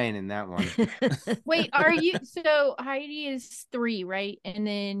Team Ryan in that one. Wait, are you so Heidi is 3, right? And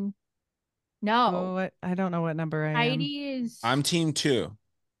then no. Oh, I don't know what number I am. Heidi is I'm team 2.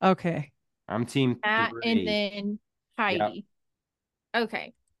 Okay. I'm Team Matt 3. and then Heidi.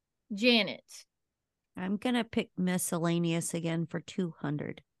 Okay. Janet. I'm gonna pick miscellaneous again for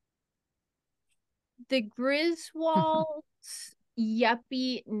 200. The Griswolds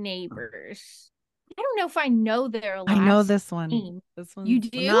yuppie neighbors. I don't know if I know their last I know this one. name. This one's You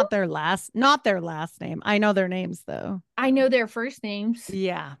do? not their last name. I know their names though. I know their first names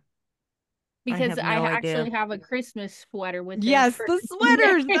Yeah. because have I, no idea. actually have a Christmas sweater with their Yes, the first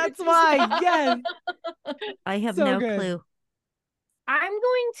sweaters. names. That's why. Yes. I have So no good. clue. I'm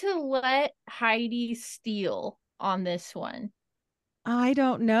going to let Heidi steal on this one. I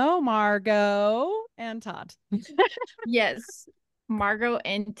don't know, Margot and Todd. Yes, Margot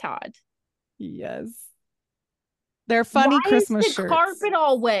and Todd. Yes. They're funny Why Christmas is the shirts. carpet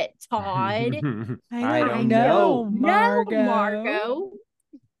all wet, Todd? I don't know, know. Margot. No, Margot.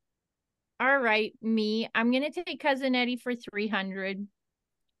 All right, me. I'm gonna take Cousin Eddie for 300.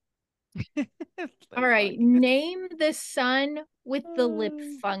 All right, name the son with the lip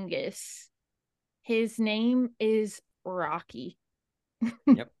fungus. His name is Rocky.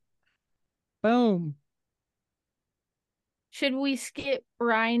 Boom. Should we skip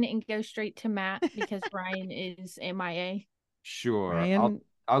Ryan and go straight to Matt because Ryan is MIA? Sure. Ryan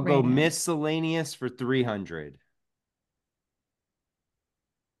I'll go Ryan. miscellaneous for 300.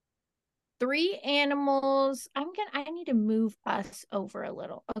 3 animals. I need to move us over a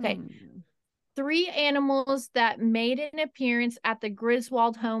little. Okay. 3 animals that made an appearance at the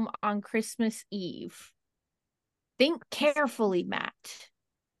Griswold home on Christmas Eve. Think carefully, Matt.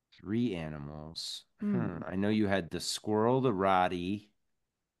 3 animals. Hmm. I know you had the squirrel, the Roddy,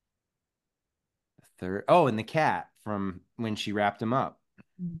 the third. Oh, and the cat from when she wrapped him up.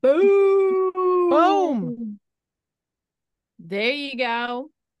 Boom. Boom. There you go.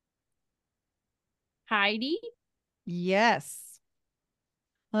 Heidi? Yes.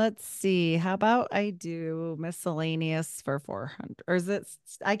 Let's see. How about I do miscellaneous for 400? Or is it,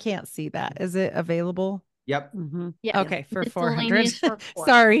 I can't see that. Is it available? Yep. Yeah. Okay, for 400. Miscellaneous for 400.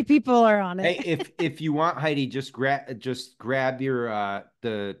 Sorry, people are on Hey, it. if you want, Heidi, just grab your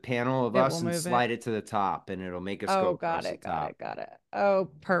the panel of It us will and move slide it to the top, and it'll make us Oh, go got across the it, got top. it, got it. Oh,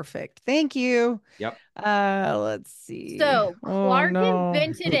 perfect. Thank you. Yep. Let's see. So Oh Clark no.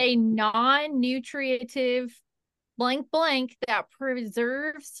 invented a non-nutritive blank blank that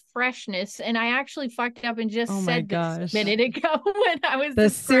preserves freshness. And I actually fucked up and just Oh my said this gosh. a minute ago when I was The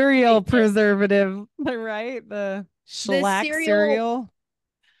cereal describing it. preservative, right? The shellac cereal.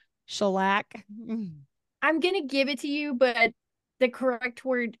 Shellac. I'm gonna give it to you, but the correct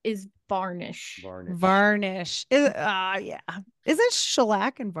word is varnish. Varnish. Yeah. Isn't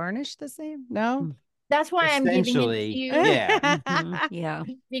shellac and varnish the same? No. That's why I'm giving it to Essentially, you yeah. Yeah.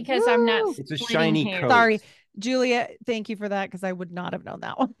 because I'm not Woo. It's a splitting shiny hairs. coat. Sorry, Julia. Thank you for that because I would not have known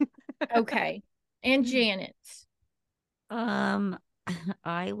that one. Okay. And Janet.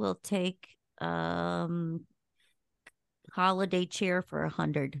 I will take holiday cheer for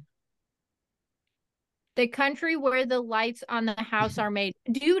 100. The country where the lights on the house are made.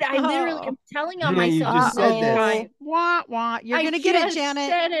 Dude, I literally am telling on Yeah, you myself just a said million this. times. Wah, wah. You're I gonna get it, just Janet.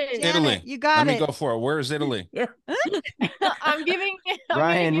 said it. Janet, Italy. you got Let me it. go for it. Where is Italy? Yeah. I'm giving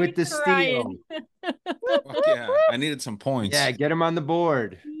Ryan with the to Ryan. steal. Fuck yeah. I needed some points. Yeah, get him on the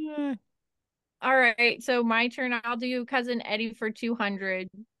board. All right, so my turn. I'll do cousin Eddie for 200.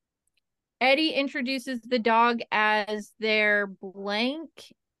 Eddie introduces the dog as their blank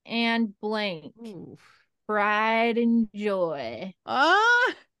and blank. Ooh. Pride and joy.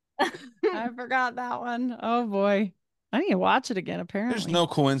 Ah, I forgot that one. Oh boy. I need to watch it again, apparently. There's no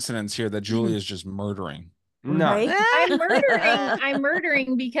coincidence here that Julie is just murdering. No. Right? I'm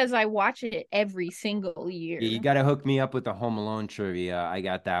murdering because I watch it every single year. Yeah, you got to hook me up with the Home Alone trivia. I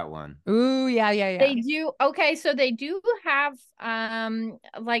got that one. Ooh, yeah. They do. Okay, so they do have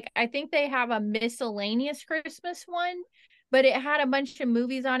like I think they have a miscellaneous Christmas one, but it had a bunch of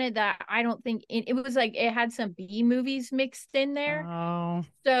movies on it that I don't think it was like it had some B movies mixed in there. Oh.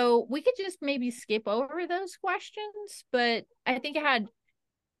 So we could just maybe skip over those questions, but I think it had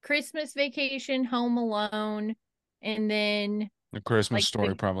Christmas Vacation, Home Alone, and then The Christmas like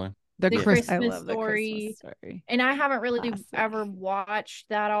story, probably. the I Christmas love the story. Christmas story. And I haven't really Classic. ever watched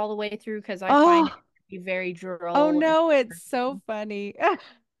that all the way through because I Oh. find it to be very droll. Oh no, it's so funny.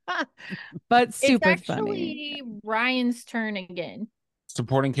 But super it's funny. actually Ryan's turn again.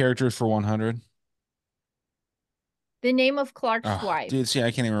 Supporting characters for 100. The name of Clark's Oh, wife. dude, see,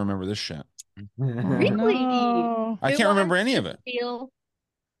 I can't even remember this shit. Really? No. I Who can't remember wants any to of it. steal?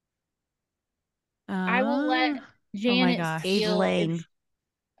 I will let Janet gosh. Abe steal. Lang.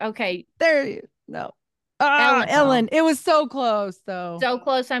 Okay, There you no. Ellen. It was so close though. so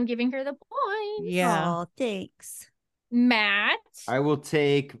close. I'm giving her the point. Yeah. Oh, thanks. Matt. I will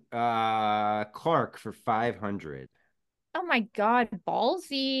take Clark for 500. Oh my God,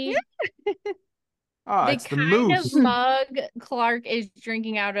 ballsy. Oh, The it's the kind of moose. mug Clark is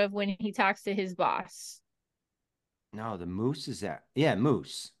drinking out of when he talks to his boss. No, the moose is that. Yeah,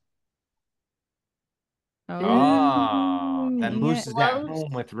 moose. Oh, Oh, that yeah. moose is at Close.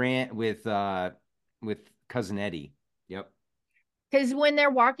 home with cousin Eddie. Yep. Because when they're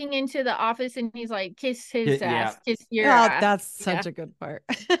walking into the office and he's like, kiss his Yeah. ass, kiss your Oh, ass. that's such Yeah. a good part.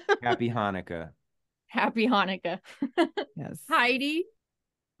 Happy Hanukkah. Happy Hanukkah. Yes. Heidi.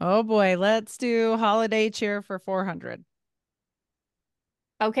 Oh boy, let's do holiday cheer for 400.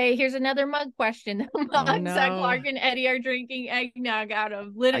 Okay, here's another mug question. The mugs that no. Clark and Eddie are drinking eggnog out of.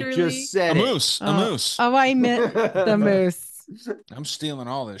 I Literally. just said A it. moose. A moose. Oh, I meant the moose. I'm stealing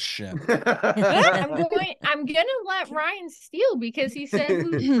all this shit. I'm gonna let Ryan steal because he said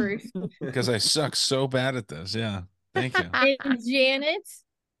moose first. Because I suck so bad at this. Yeah. Thank you. And Janet.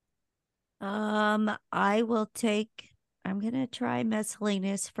 I will take. I'm gonna try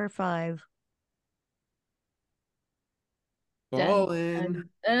miscellaneous for 5. Ball in.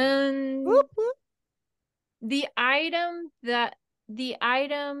 Whoop, whoop. The item the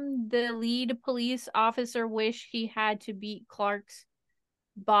lead police officer wished he had to beat Clark's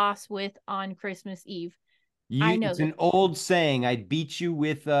boss with on Christmas Eve. I know It's an old saying. I'd beat you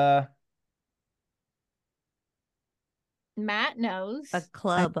with Matt knows. A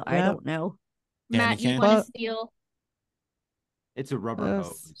club. I Yep. don't know. Candy Matt, you cane? want Well- to steal? It's a rubber Gross.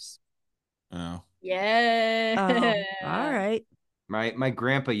 hose. Oh. Yeah. Oh, all right. My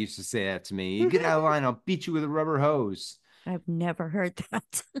grandpa used to say that to me. You get out of line, I'll beat you with a rubber hose. I've never heard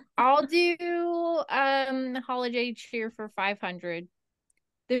that. I'll do holiday cheer for 500.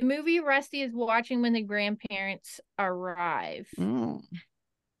 The movie Rusty is watching when the grandparents arrive. Mm.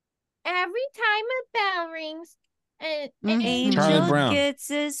 Every time a bell rings, an Mhm. Charlie Angel Brown. gets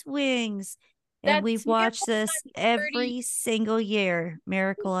his wings. And we That's watch Miracle this on every single year.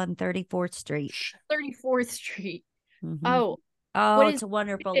 Miracle on 34th Street. 34th Street. Mhm. Oh, Oh, what it's is a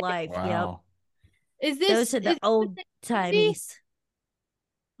Wonderful it? Life. Yep. Wow. Is this Those are is the this old the same movie? timies.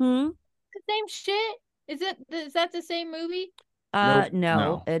 Hmm? The same shit? Is that the same movie? Nope.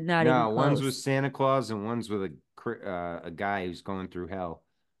 No, not even No, one's with close. Santa Claus and one's with a guy who's going through hell.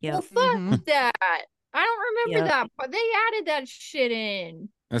 Well, Yep. fuck Mhm. that. I don't remember Yep. that, but they added that shit in.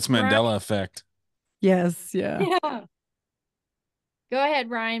 That's Right? Mandela effect. Yes, yeah. Yeah. Go ahead,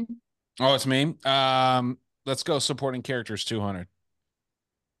 Ryan. Oh, it's me. Let's go supporting characters 200.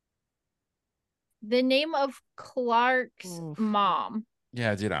 The name of Clark's Oof. mom.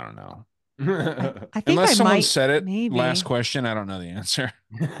 Yeah, dude, I don't know. I think Unless I someone might said it maybe. last question, I don't know the answer.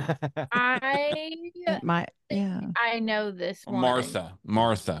 I It might, think yeah. I know this one.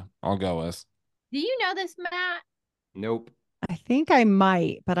 Martha, I'll go with. Do you know this, Matt? Nope. I think I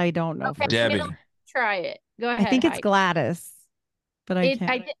might, but I don't know Okay, for Debbie. sure. try it. Go I ahead, think it's Heidi. Gladys, but I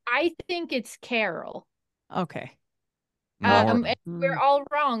can't. I think it's Carol. Okay. Nora. And we're all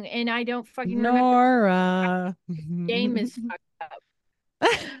wrong, and I don't fucking remember. Nora. Game is fucked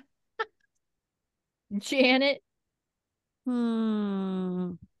up. Janet.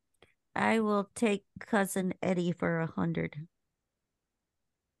 I will take Cousin Eddie for 100.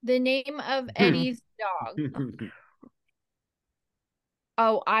 The name of Eddie's dog.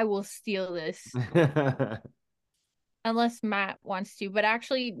 Oh, I will steal this. Unless Matt wants to. But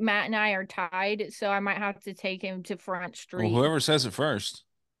actually, Matt and I are tied, so I might have to take him to Front Street. Well, whoever says it first.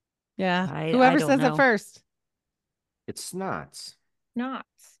 Yeah. I Whoever don't says know. it first. It's Snots. Not.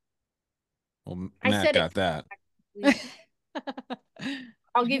 Well, I Matt said got that.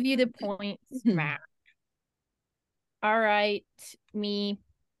 I'll give you the points, Matt. All right, me.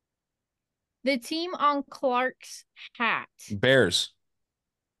 The team on Clark's hat. Bears.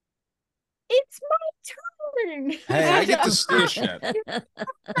 It's my turn. Hey, I get to steal shit. I'm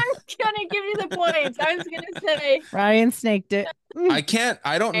gonna give you the points. I was gonna say Ryan snaked it.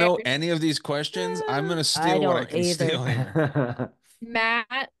 I don't know any of these questions. I'm gonna steal what I don't can either. steal here.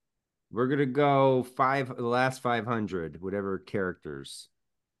 Matt. We're gonna go the last 500, whatever characters.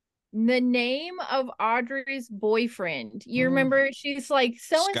 The name of Audrey's boyfriend. You remember she's like,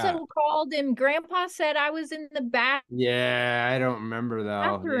 so and so Scott. called him. Grandpa said I was in the Yeah, I don't remember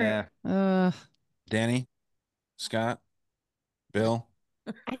though. bathroom. Yeah. Danny, Scott, Bill.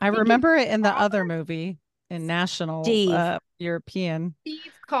 I remember it in the other movie in National Steve. European.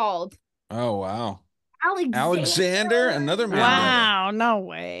 Steve called. Oh wow. Alexander. Another Mandela. Wow, no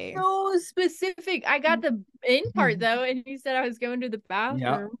way. So specific. I got the in part though, and he said I was going to the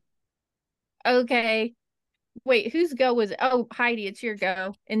bathroom. Okay. Wait, whose go was it? Oh, Heidi, it's your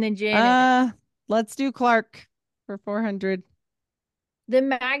go. And then Janet. Let's do Clark for 400. The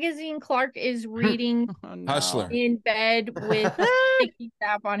magazine Clark is reading Oh, no. Hustler. in bed with sticky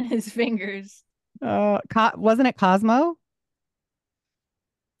tap on his fingers. Wasn't it Cosmo?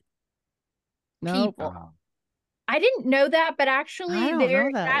 No. People. I didn't know that, but actually I don't know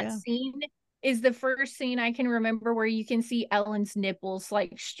that, yeah. scene is the first scene I can remember where you can see Ellen's nipples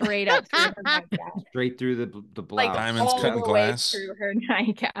like straight up through her nightgown. Straight through the blouse. Like Diamonds all cutting the way glass. through her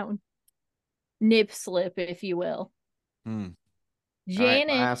nightgown. Nip slip, if you will. Janet. Right,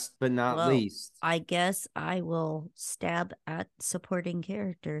 last but not least. I guess I will stab at supporting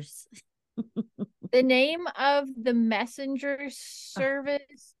characters. The name of the messenger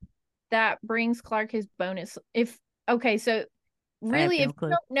service that brings Clark his bonus. So really, if you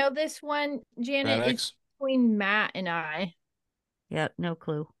don't know this one, Janet, it's between Matt and I. Yep, no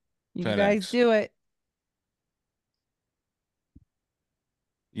clue. You guys do it.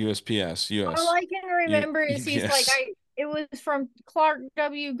 USPS, US. All I can remember is he's like, it was from Clark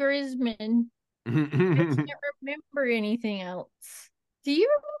W. Grisman. I can't remember anything else. Do you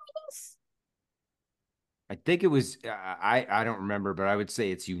remember this? I think it was I don't remember, but I would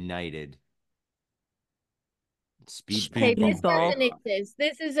say it's United. Okay, this doesn't exist.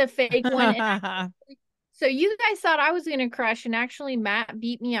 This is a fake one. So you guys thought I was gonna crush, and actually Matt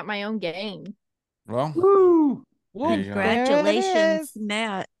beat me at my own game. Well, woo! Congratulations,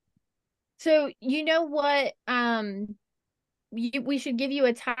 Matt. So you know what? We should give you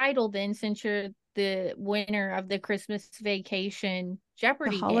a title then, since you're the winner of the Christmas Vacation The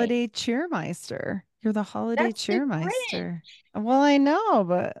Jeopardy game. holiday cheermeister. You're the holiday That's the cheermeister. Well, I know,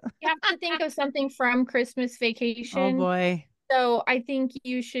 but You have to think of something from Christmas oh Vacation. boy. So I think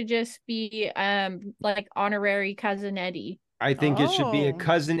you should just be like honorary cousin Eddie. I think it should be a Oh.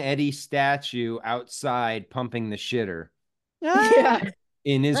 Cousin Eddie statue outside pumping the shitter Yeah.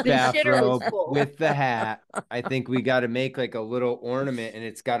 in his The shitter was bathrobe full. with the hat. I think we got to make like a little ornament, and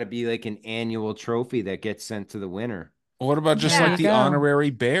it's got to be like an annual trophy that gets sent to the winner. What about just There like you the go. honorary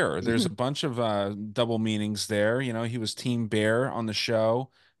bear? There's a bunch of double meanings there. You know, he was Team Bear on the show.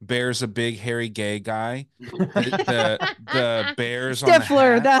 Bear's a big hairy gay guy. The bears on the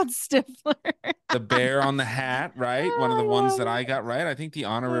Stifler. hat. That's Stifler. The bear on the hat, right? One of the I ones love that I it. got right. I think the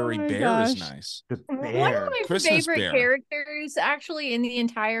honorary Oh my bear is gosh. nice. The One of bear. my Christmas favorite bear. characters actually in the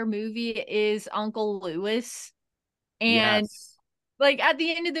entire movie is Uncle Lewis. And Yes. like at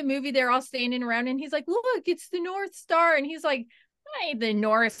the end of the movie, they're all standing around and he's like, look, it's the North Star. And he's like, I ain't the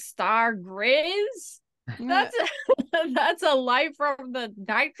North Star, Grizz. That's that's a light from the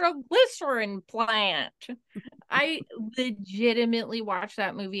nitroglycerin plant. I legitimately watch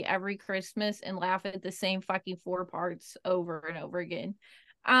that movie every Christmas and laugh at the same fucking 4 parts over and over again.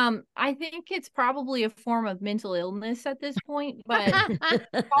 I think it's probably a form of mental illness at this point, but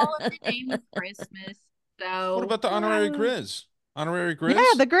all of the name of Christmas. So What about the honorary Grizz? Honorary Grizz? Yeah,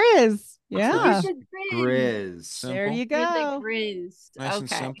 the Grizz. That's Yeah. the Grizz. Grizz. There you You're go. the Grizz. Nice and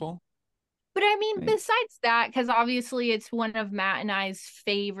Okay. simple. But I mean, Right. besides that, because obviously it's one of Matt and I's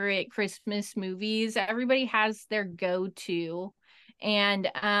favorite Christmas movies, everybody has their go-to.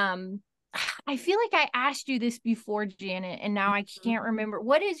 And I feel like I asked you this before, Janet, and now I can't remember.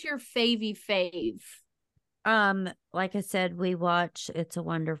 What is your favy fave? Like I said, we watch It's a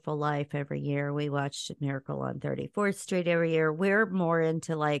Wonderful Life every year. We watch Miracle on 34th Street every year. We're more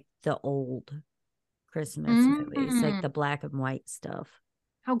into like the old Christmas movies, like the black and white stuff.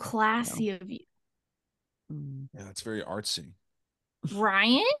 How classy of you. Yeah, it's very artsy.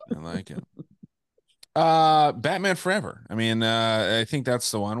 Ryan? I like it. Batman Forever. I mean, I think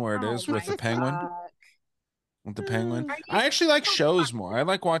that's the one where it is with the penguin. With the penguin. I actually like shows more. I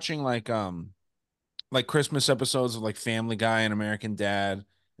like watching like Christmas episodes of like Family Guy and American Dad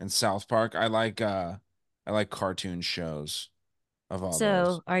and South Park. I like cartoon shows of all those.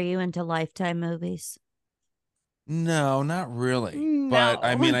 So, are you into Lifetime movies? No, not really. No. But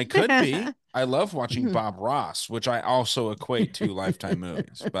I mean, I could be. I love watching Bob Ross, which I also equate to Lifetime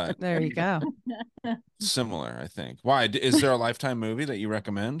movies, but There you go. similar, I think. Why? Is there a Lifetime movie that you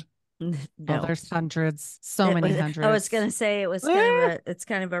recommend? Oh, No. there's hundreds. So It many was- hundreds. I was gonna say it's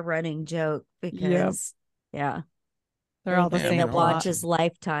kind of a running joke because yeah, They're all the Yeah, I same mean, that plot. watches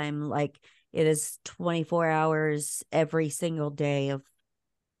Lifetime, like it is 24 hours every single day of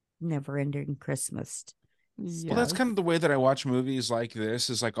never ending Christmas. Well, that's kind of the way that I watch movies like this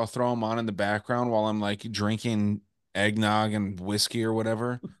is like I'll throw them on in the background while I'm like drinking eggnog and whiskey or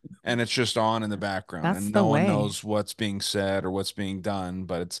whatever. And it's just on in the background That's and the no one way. knows what's being said or what's being done.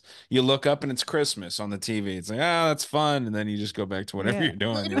 But it's you look up and it's Christmas on the TV. It's like, that's fun. And then you just go back to whatever Yeah. you're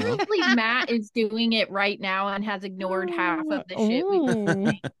doing, you know? Literally, Matt is doing it right now and has ignored half of the shit we've been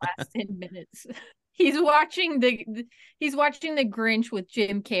saying the last 10 minutes. He's watching the Grinch with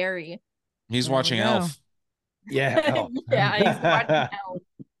Jim Carrey. He's There we watching go. Elf. Yeah. Elf. Yeah, he's watching Elf.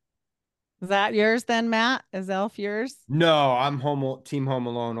 Is that yours then, Matt? Is Elf yours? No, I'm Team Home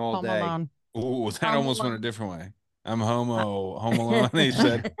Alone all Home day. Alone. Ooh, that Home almost went a Alone. different way. I'm home alone. He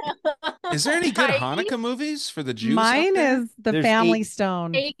said, is there any good Right? Hanukkah movies for the Jews out Mine there? is The There's Family 8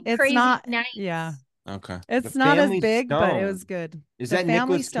 Stone. Eight It's Crazy not. Nights. Yeah, Okay. it's The not as Family big, but it was Stone. good. Is The that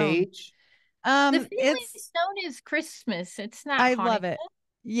Family Nicolas Stone. Cage? The Family It's. Stone is Christmas. It's not I love Hanukkah. it.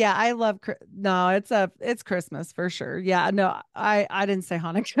 Yeah, I love. No, it's Christmas for sure. Yeah, no, I didn't say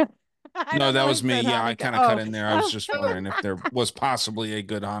Hanukkah. I No, don't that know was who me. said Yeah, I Hanukkah. kind of cut in there. I was Oh. just wondering if there was possibly a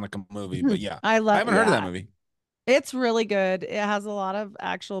good Hanukkah movie, but yeah, I I haven't heard of that movie. It's really good. It has a lot of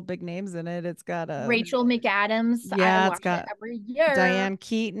actual big names in it. It's got a Rachel McAdams. Yeah, I it's watch got it every year. Diane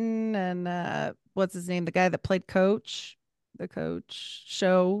Keaton and what's his name? The guy that played Coach, the Coach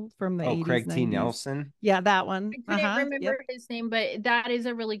show from the 80s, Craig T. 90s. Nelson. Yeah, that one. I couldn't remember Yep. his name, but that is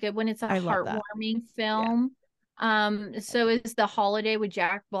a really good one. It's a I love that. heartwarming film. So is The Holiday with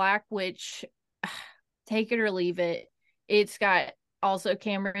Jack Black, which take it or leave it. It's got also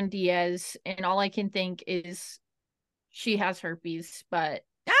Cameron Diaz, and all I can think is she has herpes, but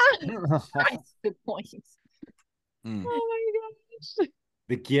that's the point. Hmm. Oh my gosh.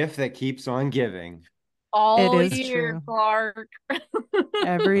 The gift that keeps on giving. All It is year, true. Clark.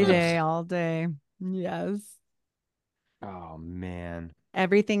 Every Ugh. day, all day. Yes. Oh man.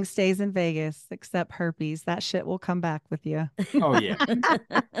 Everything stays in Vegas except herpes. That shit will come back with you. Oh yeah.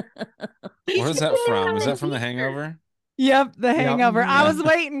 Where is that from? Is that from The Hangover? Yep, The Yep. Hangover. I Yeah. was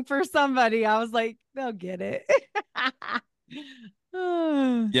waiting for somebody. I was like, they'll get it.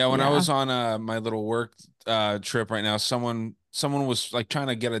 Yeah, when I was on my little work trip right now, someone was like trying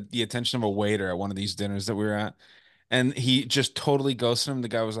to get the attention of a waiter at one of these dinners that we were at, and he just totally ghosted him. The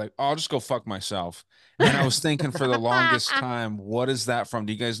guy was like, "Oh, I'll just go fuck myself." And I was thinking for the longest time, what is that from?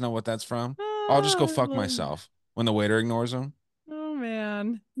 Do you guys know what that's from? I'll just go fuck myself when the waiter ignores him. Oh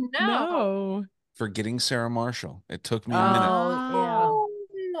man. No. No. Forgetting Sarah Marshall. It took me a minute. Oh,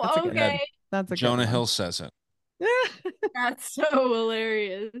 That's a good Okay. one. That's a Jonah good Hill one. says it. That's so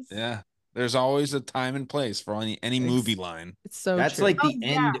hilarious. Yeah. There's always a time and place for any movie line. It's so That's true. like the Oh,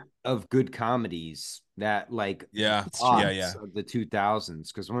 yeah. end of good comedies. That like Yeah. It's true. aughts of the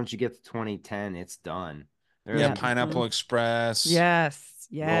 2000s. Because once you get to 2010, it's done. They're Yeah, like Pineapple Express. Yes.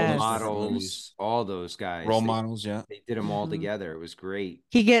 role Yes. models, all those guys. Role They- models, yeah. They did them all Mhm. together. It was great.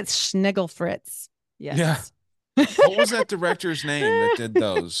 He gets Schnigel Fritz. Yes. Yeah. What was that director's name that did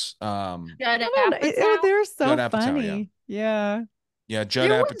those? Judd I don't know. Apatow. They're so Judd Apatow, funny. Yeah. Yeah,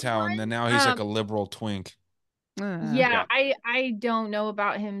 Judd There was Apatow, and one, then now he's like a liberal twink. Yeah, I don't know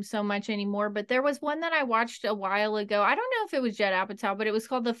about him so much anymore, but there was one that I watched a while ago. I don't know if it was Judd Apatow, but it was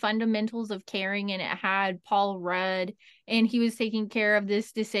called The Fundamentals of Caring, and it had Paul Rudd, and he was taking care of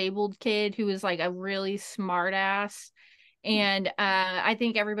this disabled kid who was like a really smart ass. And I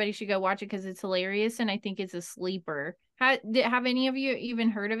think everybody should go watch it because it's hilarious, and I think it's a sleeper. Have any of you even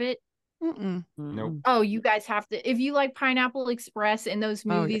heard of it? Mm-mm. Nope. Oh, you guys have to. If you like Pineapple Express and those Oh,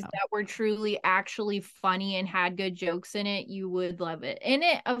 movies yeah. that were truly actually funny and had good jokes in it, you would love it. And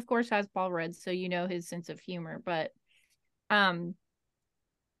it, of course, has Paul Rudd, so you know his sense of humor. But, I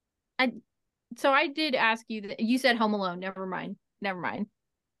I did ask you that you said Home Alone. Never mind.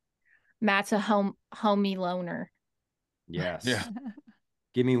 Matt's a homie loner, Yes. Yeah.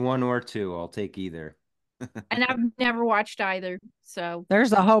 Give me one or two. I'll take either. and I've never watched either. So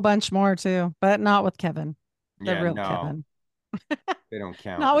There's a whole bunch more too, but not with Kevin. The Yeah, real no, Kevin. they don't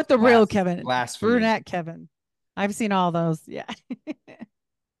count. Not with It's the real Kevin. Blasphemy. Brunette Kevin. I've seen all those. Yeah.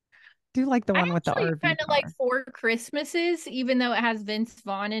 Do like the I one with the actually RV kind of like car. Four Christmases, even though it has Vince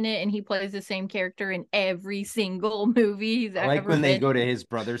Vaughn in it and he plays the same character in every single movie he's I like ever when they been go to in. his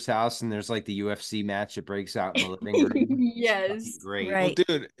brother's house and there's like the UFC match that breaks out in the living room. It's fucking Yes. great. Right.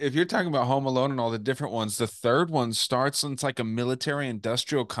 Well, dude, if you're talking about Home Alone and all the different ones, the third one starts and it's like a military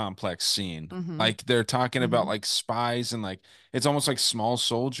industrial complex scene. Mhm. Like they're talking about Mhm. like spies and like it's almost like Small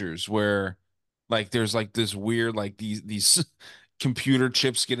Soldiers where like there's like this weird like these computer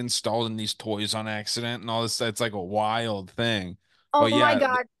chips get installed in these toys on accident and all this. It's like a wild thing. Oh But my yeah,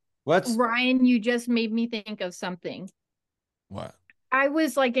 God, Let's Ryan, you just made me think of something. what? I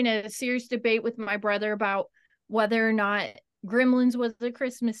was like in a serious debate with my brother about whether or not Gremlins was a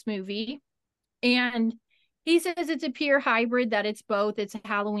Christmas movie. And he says it's a pure hybrid, that it's both. It's a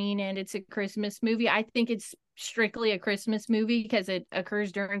Halloween and it's a Christmas movie. I think it's strictly a Christmas movie because it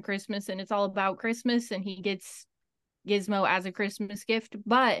occurs during Christmas and it's all about Christmas and he gets Gizmo as a Christmas gift.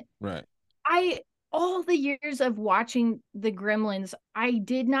 But Right. all the years of watching the Gremlins, I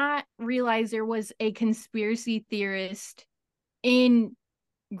did not realize there was a conspiracy theorist in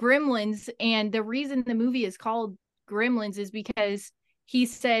Gremlins, and the reason the movie is called Gremlins is because he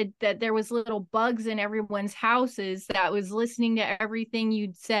said that there was little bugs in everyone's houses that was listening to everything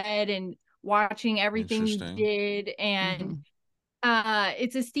you'd said and watching everything you Interesting. did. And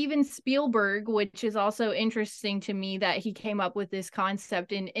it's a Steven Spielberg, which is also interesting to me that he came up with this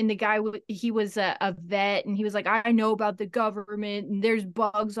concept. And the guy, he was a vet, and he was like, I know about the government, and there's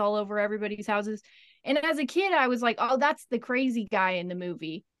bugs all over everybody's houses. And as a kid, I was like, oh, that's the crazy guy in the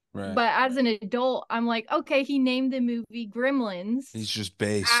movie. Right. But as an adult, I'm like, okay, he named the movie Gremlins He's just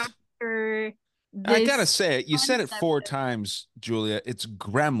based. after I gotta this. say it. You said it concept 4 times, Julia. It's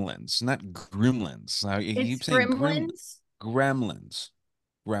gremlins, not gremlins. Now you keep It's saying Gremlins. gremlins.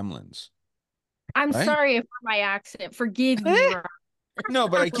 Gremlins. I'm Right? sorry for my accent. Forgive me, Ron. No,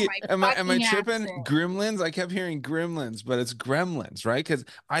 but I For keep my am I fucking tripping? accent. Gremlins? I kept hearing gremlins, but it's gremlins, right? Because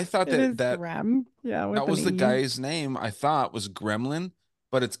I thought It is that Grem. Yeah, with that was an the E. guy's name. I thought was Gremlin,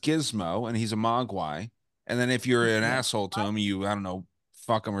 but it's Gizmo, and he's a Mogwai. And then if you're an Yeah. asshole to him, you I don't know,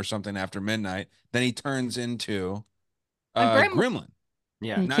 fuck him or something after midnight. Then he turns into A gremlin. gremlin.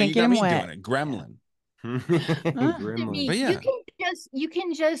 yeah. You Now can't you get got him me wet. doing it. Gremlin. Gremlin. But yeah. You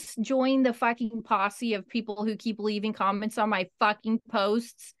can just join the fucking posse of people who keep leaving comments on my fucking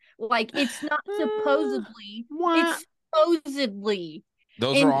posts. Like, it's not supposedly, Wah. it's supposedly.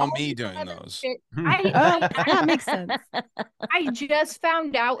 Those And are all all me the doing other those. shit- Oh, that makes sense. I just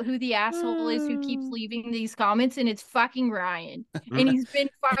found out who the asshole is who keeps leaving these comments, and it's fucking Ryan. And he's been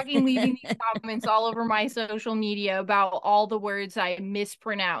fucking leaving these comments all over my social media about all the words I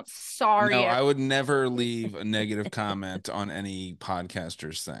mispronounce. Sorry. No, I would never leave a negative comment on any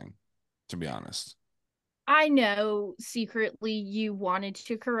podcaster's thing, to be honest. I know secretly you wanted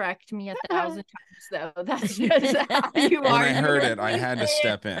to correct me 1,000 times, though. That's just how you When are. I You heard it, I only had to say it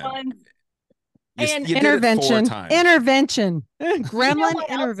step in. once. You, And you did it 4 Intervention. times. Intervention. Gremlin what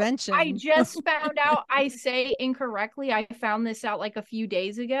else? intervention. I just found out I say incorrectly. I found this out like a few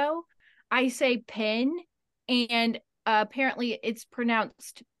days ago. I say pen, and apparently it's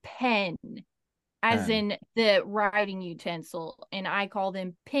pronounced pen, as Pen. in the writing utensil, and I call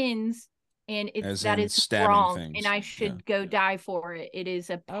them pins, and As that in is stabbing wrong, things. and I should go die for it. It is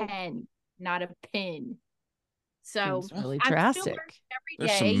a Oh. pen, not a pin. So Seems really I'm still drastic. learning every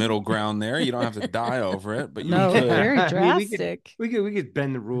There's day. some middle ground there. You don't have to die over it, but you No, could. very I mean, drastic. we could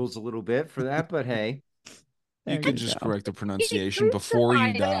bend the rules a little bit for that, but hey, There You could you just go. correct the Get pronunciation before you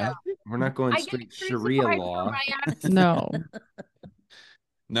crucified, die. we're not going I get straight Sharia crucified for law. my ass. No.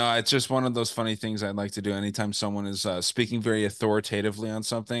 No, it's just one of those funny things I'd like to do. Anytime someone is speaking very authoritatively on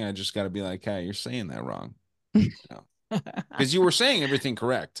something, I just got to be like, hey, you're saying that wrong. Because you were saying everything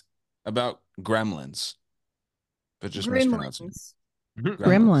correct about gremlins, but just mispronouncing it.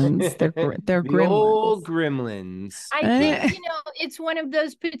 Gremlins. They're The old gremlins. gremlins. I think, it's one of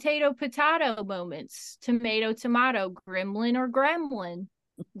those potato moments. Tomato, gremlin or gremlin.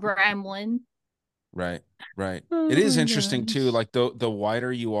 Gremlin. Right, right. Oh It is my interesting too. gosh. Like the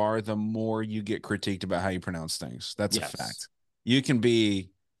whiter you are, the more you get critiqued about how you pronounce things. That's a Yes. fact. You can be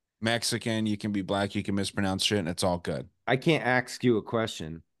Mexican, you can be black, you can mispronounce shit, and it's all good. I can't ask you a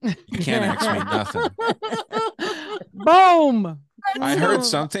question. You can't ask me nothing. Boom. I heard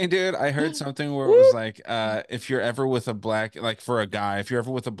something, dude. I heard something where it was like, if you're ever with a black, like for a guy, if you're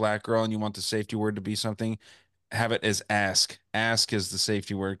ever with a black girl and you want the safety word to be something, have it as ask. Ask is the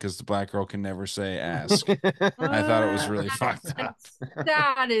safety word because the black girl can never say ask. I thought it was really fucked up.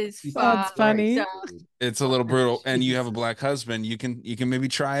 That is That's funny. up. It's a little brutal. And you have a black husband, you can maybe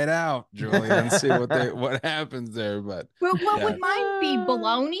try it out, Julia, and see what happens there. But But what yeah. would mine be?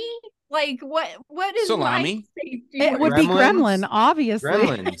 Baloney? Like what is Salami? my safety It would be Gremlins? gremlin, obviously.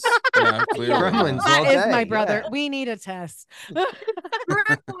 Gremlins. Yeah, clearly. Gremlins all That is my day, brother. yeah. We need a test.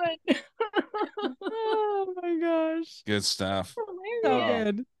 Gremlin. Oh my gosh. Good stuff. So Hilarious.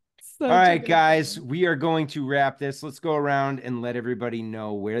 good. All Such a right, good guys, one. we are going to wrap this. Let's go around and let everybody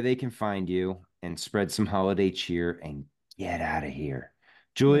know where they can find you and spread some holiday cheer and get out of here.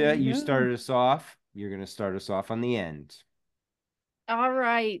 Julia, There you you go. started us off. You're going to start us off on the end. All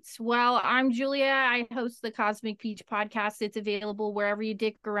right. Well, I'm Julia. I host the Cosmic Peach podcast. It's available wherever you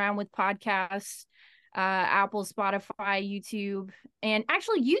dick around with podcasts, Apple, Spotify, YouTube. And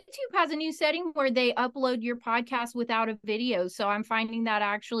actually, YouTube has a new setting where they upload your podcast without a video. So I'm finding that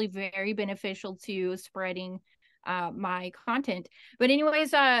actually very beneficial to spreading my content. But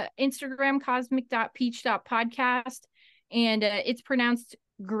anyways, Instagram, cosmic.peach.podcast. And it's pronounced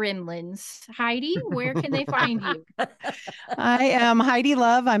Gremlins. Heidi, where can they find you? I am Heidi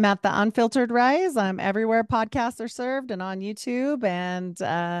Love. I'm at the Unfiltered Rise. I'm everywhere podcasts are served and on YouTube.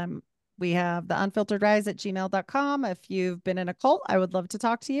 And we have the Unfiltered Rise at gmail.com. If you've been in a cult, I would love to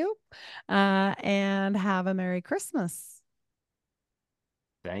talk to you. And have a Merry Christmas.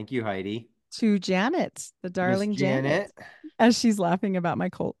 Thank you, Heidi. To Janet, the darling Miss Janet, as she's laughing about my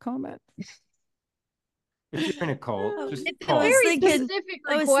cult comment. If you're in a cult, just It's a call. very thinking- specific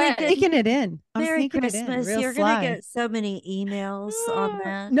I was request. thinking- Sneaking it in. I'm Merry sneaking it in. Christmas. Real You're sly. going to get so many emails on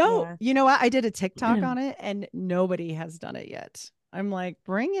that. No, Yeah. you know what? I did a TikTok on it and nobody has done it yet. I'm like,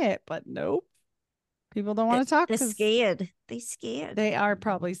 bring it, but nope. People don't want to talk. They're 'cause scared. They scared. They are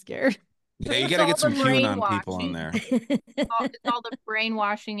probably scared. Yeah, you It's got to all get some the QAnon people on there. It's all the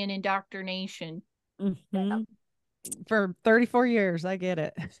brainwashing and indoctrination. Mhm. For 34 years. I get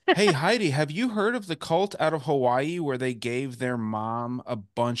it. Hey, Heidi, have you heard of the cult out of Hawaii where they gave their mom a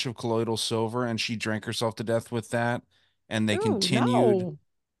bunch of colloidal silver and she drank herself to death with that? And they Ooh, continued no.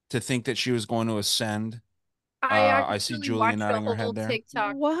 to think that she was going to ascend. I see actually Julia watched nodding a her head whole there.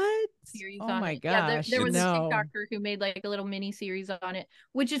 TikTok What? series Oh on my it. Yeah, gosh. there was a no. TikToker who made like a little mini series on it,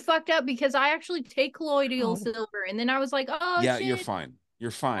 which is fucked up because I actually take colloidal Oh. silver, and then I was like, oh Yeah, shit. you're fine.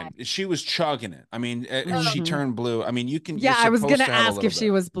 You're fine. She was chugging it. I mean, she Mhm. turned blue. I mean, you can. Yeah, you're I was supposed gonna to have a ask if little she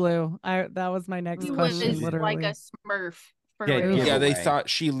bit. was blue. That was my next He question, was literally. like a Smurf. For Dead real. Yeah, they giveaway. thought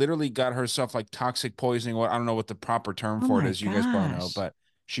she literally got herself like toxic poisoning. What I don't know what the proper term Oh for it my is. You guys probably know, gosh. but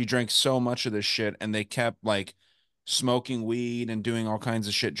she drank so much of this shit, and they kept like smoking weed and doing all kinds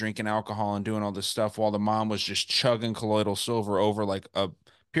of shit, drinking alcohol and doing all this stuff while the mom was just chugging colloidal silver over like a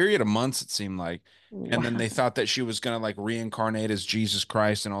period of months, it seemed like. And then Wow. they thought that she was gonna like reincarnate as Jesus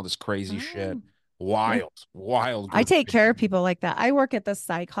Christ and all this crazy shit. Oh. Wild, wild I group of take care of people. people like that. I work at the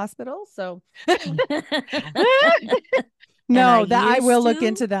psych hospital, so And I no, that I will used look to.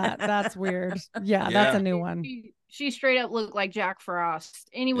 into that. That's weird. Yeah, that's Yeah. a new one. She straight up looked like Jack Frost.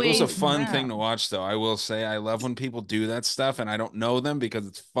 It was a Anyways, fun thing to watch, though. I will say, I love when people do that stuff, and I don't know them because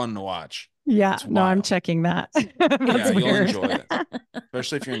it's fun to watch. Yeah, It's no, I'm wild. checking that. Yeah, That's you'll weird. enjoy it,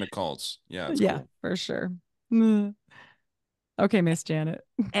 especially if you're into cults. Yeah, it's Yeah, cool. for sure. Mm. Okay, Miss Janet.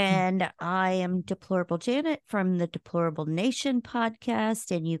 And I am Deplorable Janet from the Deplorable Nation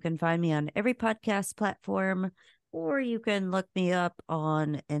podcast. And you can find me on every podcast platform, or you can look me up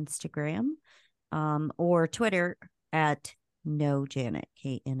on Instagram or Twitter at No Janet,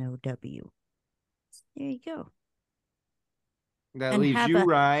 KNOW. There you go. That And leaves have you, a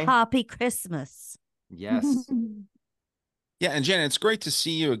Rye. happy Christmas. Yes. Yeah, and Jen, it's great to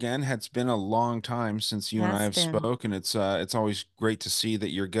see you again. It's been a long time since you and I Has have been. spoke, and it's always great to see that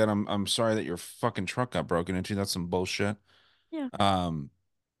you're good. I'm sorry that your fucking truck got broken into. That's some bullshit. Yeah.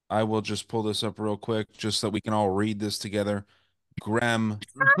 I will just pull this up real quick just so that we can all read this together. Gremlins.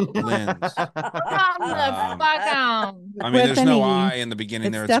 calm the fuck down. I mean, With there's an no E. I in the beginning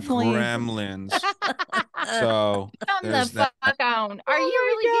It's there. It's definitely Gremlins. So Calm the there's that. fuck down. Are you Oh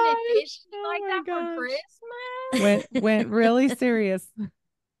really gonna my dish gosh. me Oh like my that for gosh. Christmas? Went really serious.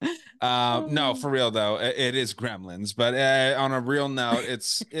 No, for real though, it is Gremlins. But on a real note,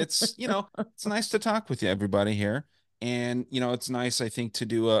 it's it's nice to talk with you, everybody here, and it's nice I think to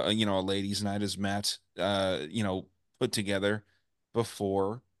do a ladies' night as Matt put together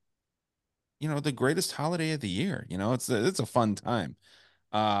before the greatest holiday of the year. It's a fun time.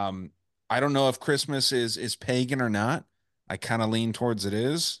 Um, I don't know if Christmas is pagan or not. I kind of lean towards it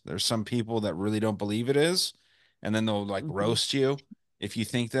is. There's some people that really don't believe it is, and then they'll like Mhm. roast you if you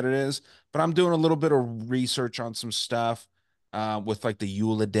think that it is. But I'm doing a little bit of research on some stuff with like the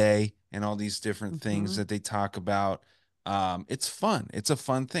Eula Day and all these different things Mhm. that they talk about. It's fun. It's a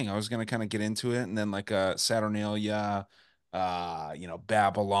fun thing. I was gonna kind of get into it, and then like Saturnalia,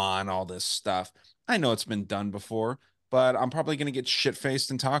 Babylon, all this stuff. I know it's been done before, but I'm probably going to get shit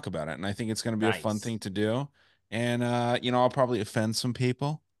faced and talk about it. And I think it's going to be a fun Nice. thing to do. And, I'll probably offend some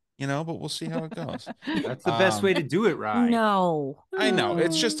people, but we'll see how it goes. That's the best way to do it, Rye. No. I know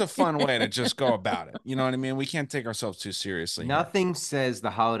it's just a fun way to just go about it. You know what I mean? We can't take ourselves too seriously here. Nothing says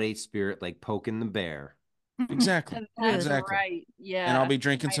the holiday spirit like poking the bear. Exactly. That's Exactly. right. And I'll Yeah. be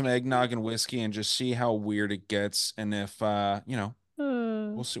drinking some eggnog and whiskey and just see how weird it gets. And if,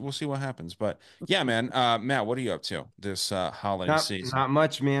 we'll see what happens. But yeah, man, Matt, what are you up to this holiday Not season? not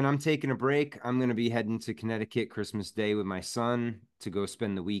much, man. I'm taking a break. I'm gonna be heading to Connecticut Christmas Day with my son to go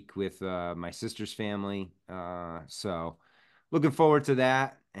spend the week with my sister's family. So looking forward to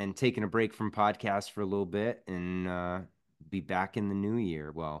that and taking a break from podcasts for a little bit and be back in the new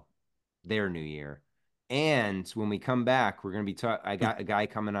year. Well, their new year. And when we come back, we're gonna be I got a guy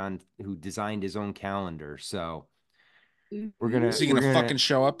coming on who designed his own calendar. So we're gonna Is he we're gonna gonna fucking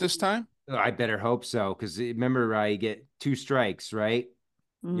show up this time? oh, I better hope so, because remember, you get two strikes, right?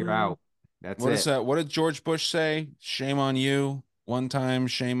 You're Mm. out. That's What is it. that? What did George Bush say? Shame on you. One time, Fool me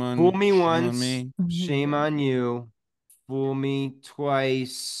shame on once, me. shame on you. Fool me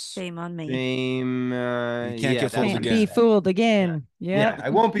twice, Shame on me. You can't yeah, get fooled that's what Can't he be again. said. fooled Yeah, again. yeah, Yep. I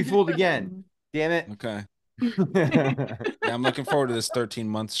won't be fooled again. Mm. Damn it. Okay. Yeah, I'm looking forward to this 13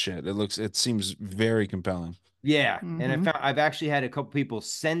 month shit. It seems very compelling. Yeah, and Mhm. I've actually had a couple people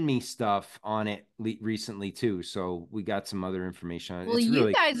send me stuff on it recently too, so we got some other information on it. Well, It's you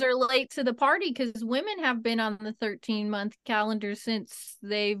really guys are late to the party because women have been on the 13-month calendar since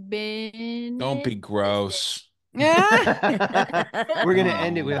they've been Don't be in gross. We're gonna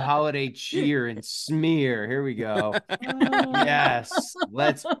end it with Oh. holiday cheer and smear. Here we go. Oh. Yes,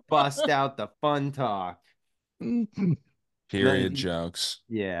 let's bust out the fun talk. Period jokes.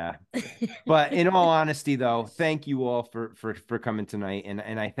 Yeah. But in all honesty, though, thank you all for coming tonight, and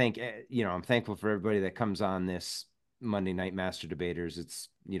I thank I'm thankful for everybody that comes on this Monday Night Master Debaters. It's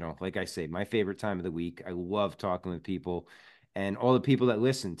like I say, my favorite time of the week. I love talking with people, and all the people that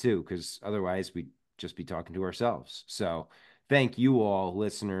listen too, because otherwise we'd just be talking to ourselves. So thank you all,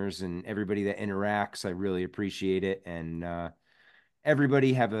 listeners, and everybody that interacts. I really appreciate it, and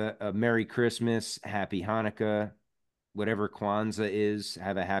everybody have a Merry Christmas, Happy Hanukkah, whatever Kwanzaa is,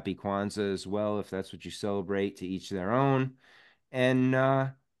 have a happy Kwanzaa as well, if that's what you celebrate, to each their own. And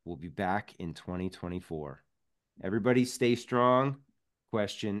we'll be back in 2024. Everybody stay strong,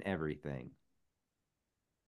 question everything.